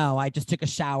like, no, I just took a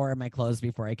shower in my clothes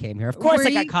before I came here. Of course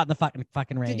I got caught in the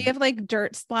fucking rain. Did you have like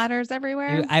dirt splatters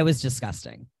everywhere? I was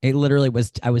disgusting. It literally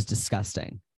was, I was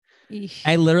disgusting. Eesh.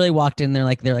 I literally walked in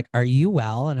there they're like, are you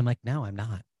well? And I'm like, no, I'm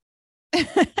not.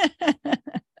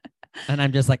 And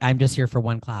I'm just like, I'm just here for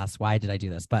one class. Why did I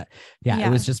do this? But yeah, it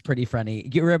was just pretty funny.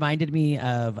 It reminded me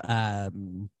of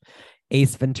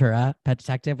Ace Ventura, Pet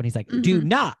Detective, when he's like, do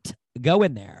not go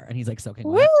in there. And he's like soaking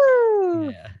wet.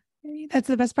 Yeah. That's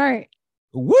the best part.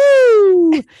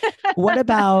 Woo! What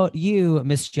about you,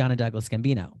 Miss Gianna Douglas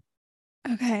Gambino?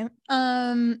 Okay.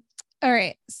 All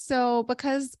right. So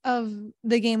because of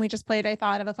the game we just played, I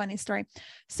thought of a funny story.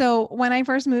 So when I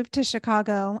first moved to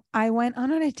Chicago, I went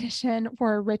on an audition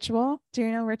for Ritual. Do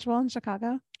you know Ritual in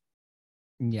Chicago?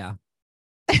 Yeah.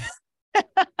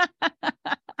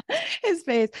 His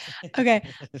face. Okay.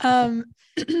 And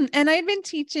I'd been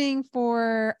teaching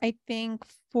for, I think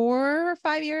 4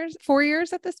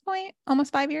 years at this point,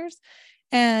 almost 5 years.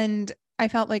 And I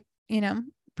felt like,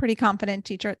 pretty confident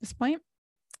teacher at this point.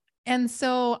 And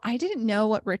so I didn't know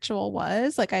what Ritual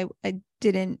was. Like I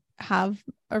didn't have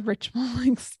a ritual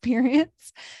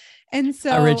experience. And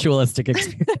so a ritualistic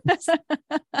experience.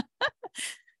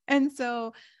 And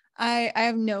so I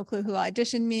have no clue who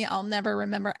auditioned me. I'll never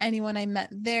remember anyone I met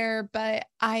there, but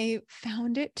I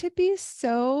found it to be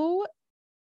so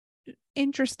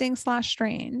interesting /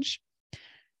 strange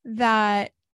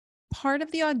that part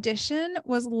of the audition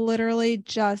was literally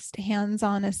just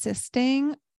hands-on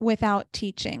assisting without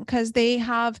teaching, because they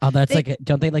have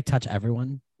don't they like touch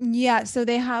everyone? Yeah. So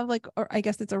they have like, or I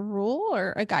guess it's a rule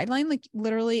or a guideline, like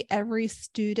literally every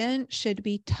student should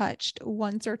be touched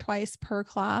once or twice per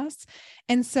class.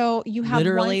 And so you have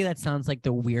literally, that sounds like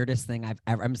the weirdest thing I've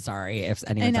ever, I'm sorry if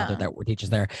anyone's out there that were teachers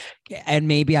there, and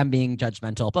maybe I'm being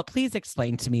judgmental, but please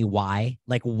explain to me why,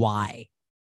 like why,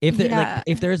 if there, like,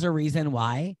 if there's a reason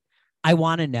why, I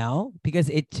want to know, because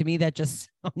to me, that just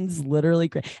sounds literally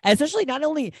great. Especially not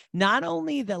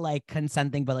only the like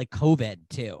consent thing, but like COVID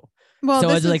too. Well, so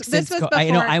this like was before I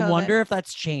know. I COVID. wonder if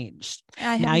that's changed.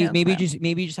 Now maybe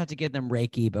you just have to give them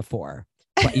Reiki before.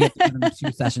 But you have to give them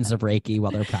 2 sessions of Reiki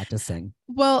while they're practicing.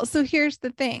 Well, so here's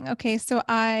the thing. Okay, so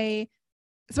I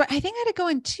think I had to go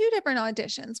in 2 different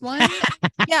auditions. One,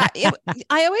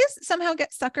 I always somehow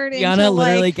get suckered into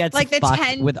literally gets like the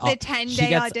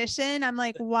 10-day audition. I'm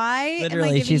like, why?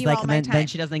 Literally, she's like, and then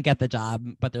she doesn't get the job,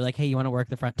 but they're like, hey, you want to work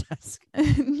the front desk?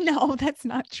 No, that's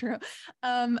not true.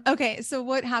 Okay, so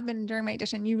what happened during my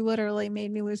audition? You literally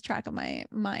made me lose track of my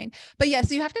mind. But yeah,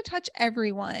 so you have to touch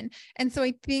everyone. And so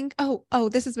I think,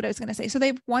 this is what I was going to say. So they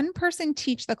have one person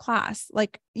teach the class,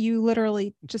 like you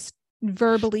literally just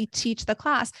verbally teach the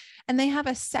class, and they have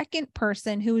a second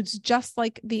person who's just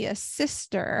like the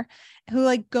assister, who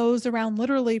like goes around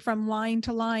literally from line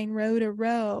to line, row to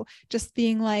row, just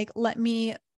being like, let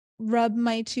me rub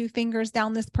my 2 fingers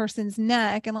down this person's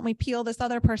neck, and let me peel this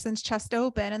other person's chest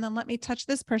open, and then let me touch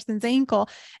this person's ankle.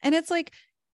 And it's like,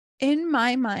 in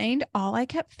my mind, all I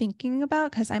kept thinking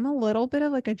about, because I'm a little bit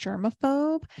of like a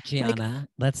germaphobe, Gianna,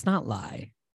 let's not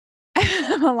lie.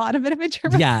 I'm a lot of it of a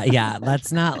germaphobe. Yeah.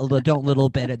 Let's not, don't little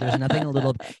bit. There's nothing a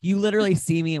little, you literally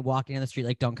see me walking down the street,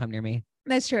 like, don't come near me.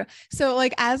 That's true. So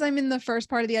like, as I'm in the first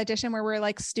part of the audition where we're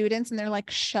like students and they're like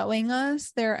showing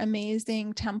us their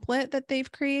amazing template that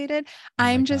they've created,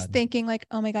 I'm just thinking like,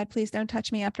 oh my God, please don't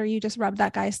touch me after you just rubbed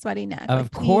that guy's sweaty neck. Of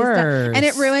course. And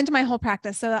it ruined my whole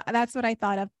practice. So that's what I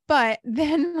thought of. But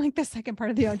then like the second part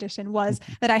of the audition was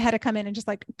that I had to come in and just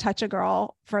like touch a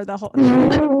girl for the whole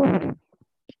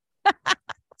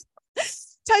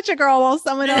touch a girl while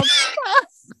someone else.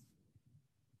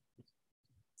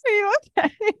 Are you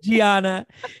okay?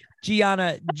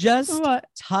 Gianna, just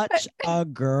touch a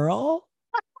girl.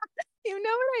 You know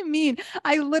what I mean?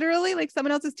 I literally, like,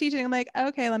 someone else is teaching. I'm like,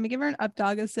 okay, let me give her an up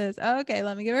dog assist. Okay,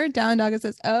 let me give her a down dog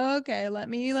assist. Okay, let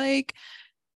me, like,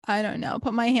 I don't know,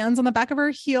 put my hands on the back of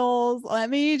her heels. Let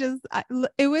me just,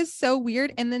 it was so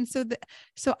weird. And then, so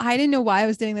I didn't know why I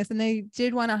was doing this. And they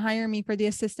did want to hire me for the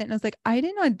assistant. And I was like, I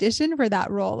didn't audition for that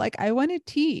role. Like, I want to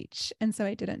teach. And so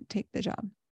I didn't take the job.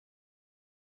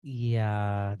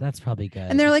 Yeah, that's probably good.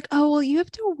 And they're like, oh, well, you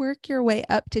have to work your way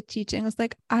up to teaching. I was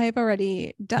like, I've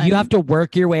already done. You have to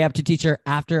work your way up to teacher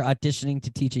after auditioning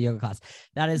to teach a yoga class.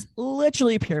 That is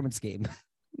literally a pyramid scheme.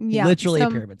 Yeah. Literally a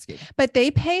pyramid scheme. But they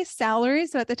pay salary.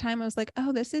 So at the time I was like,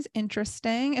 oh, this is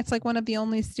interesting. It's like one of the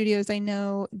only studios I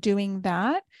know doing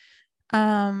that,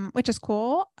 which is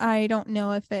cool. I don't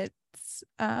know if it's,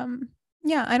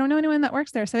 I don't know anyone that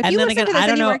works there. So if you listen to this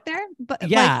and you work there, but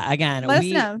again, let us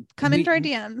know. Come into our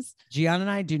DMs. Gianna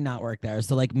and I do not work there.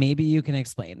 So like, maybe you can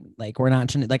explain, like, we're not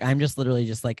trying to, like, I'm just literally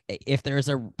just like, if there's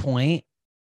a point,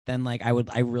 then like, I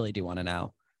really do want to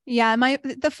know. Yeah.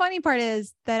 The funny part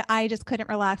is that I just couldn't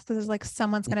relax because it's like,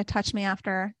 someone's going to touch me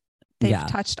after they've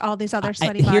touched all these other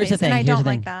sweaty bodies. The thing, and I don't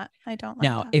like that. I don't like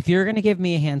that. If you're going to give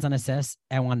me a hands-on assist,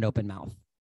 I want an open mouth.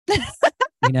 You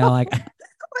know, like,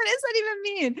 what does that even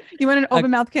mean? You want an open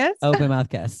mouth kiss? Open mouth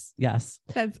kiss. Yes.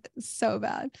 That's so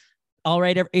bad. All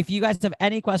right. If you guys have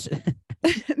any questions,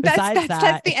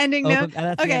 that's the ending note.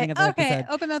 Okay. Open mouth kiss. Okay.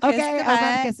 Open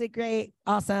mouth kiss. Great.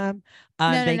 Awesome.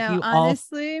 Thank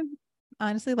you.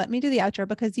 Honestly, let me do the outro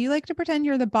because you like to pretend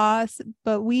you're the boss,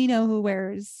 but we know who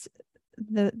wears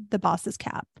the boss's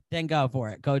cap. Then go for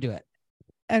it. Go do it.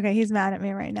 Okay. He's mad at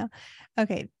me right now.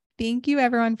 Okay. Thank you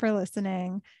everyone for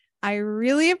listening. I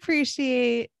really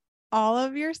appreciate all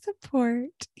of your support.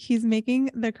 He's making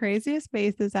the craziest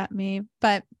faces at me,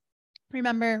 but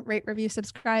remember, rate, review,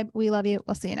 subscribe. We love you.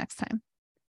 We'll see you next time.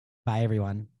 Bye,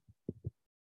 everyone.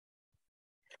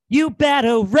 You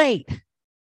better rate,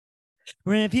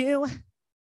 review,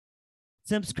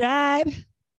 subscribe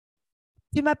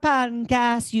to my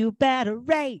podcast. You better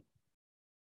rate,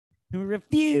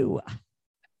 review,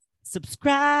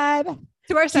 subscribe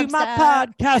to our to my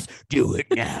podcast. Do it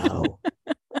now.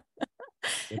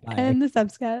 Bye. And the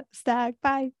Substack.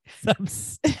 Bye.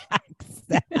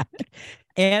 Substack.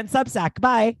 And Substack.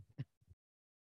 Bye.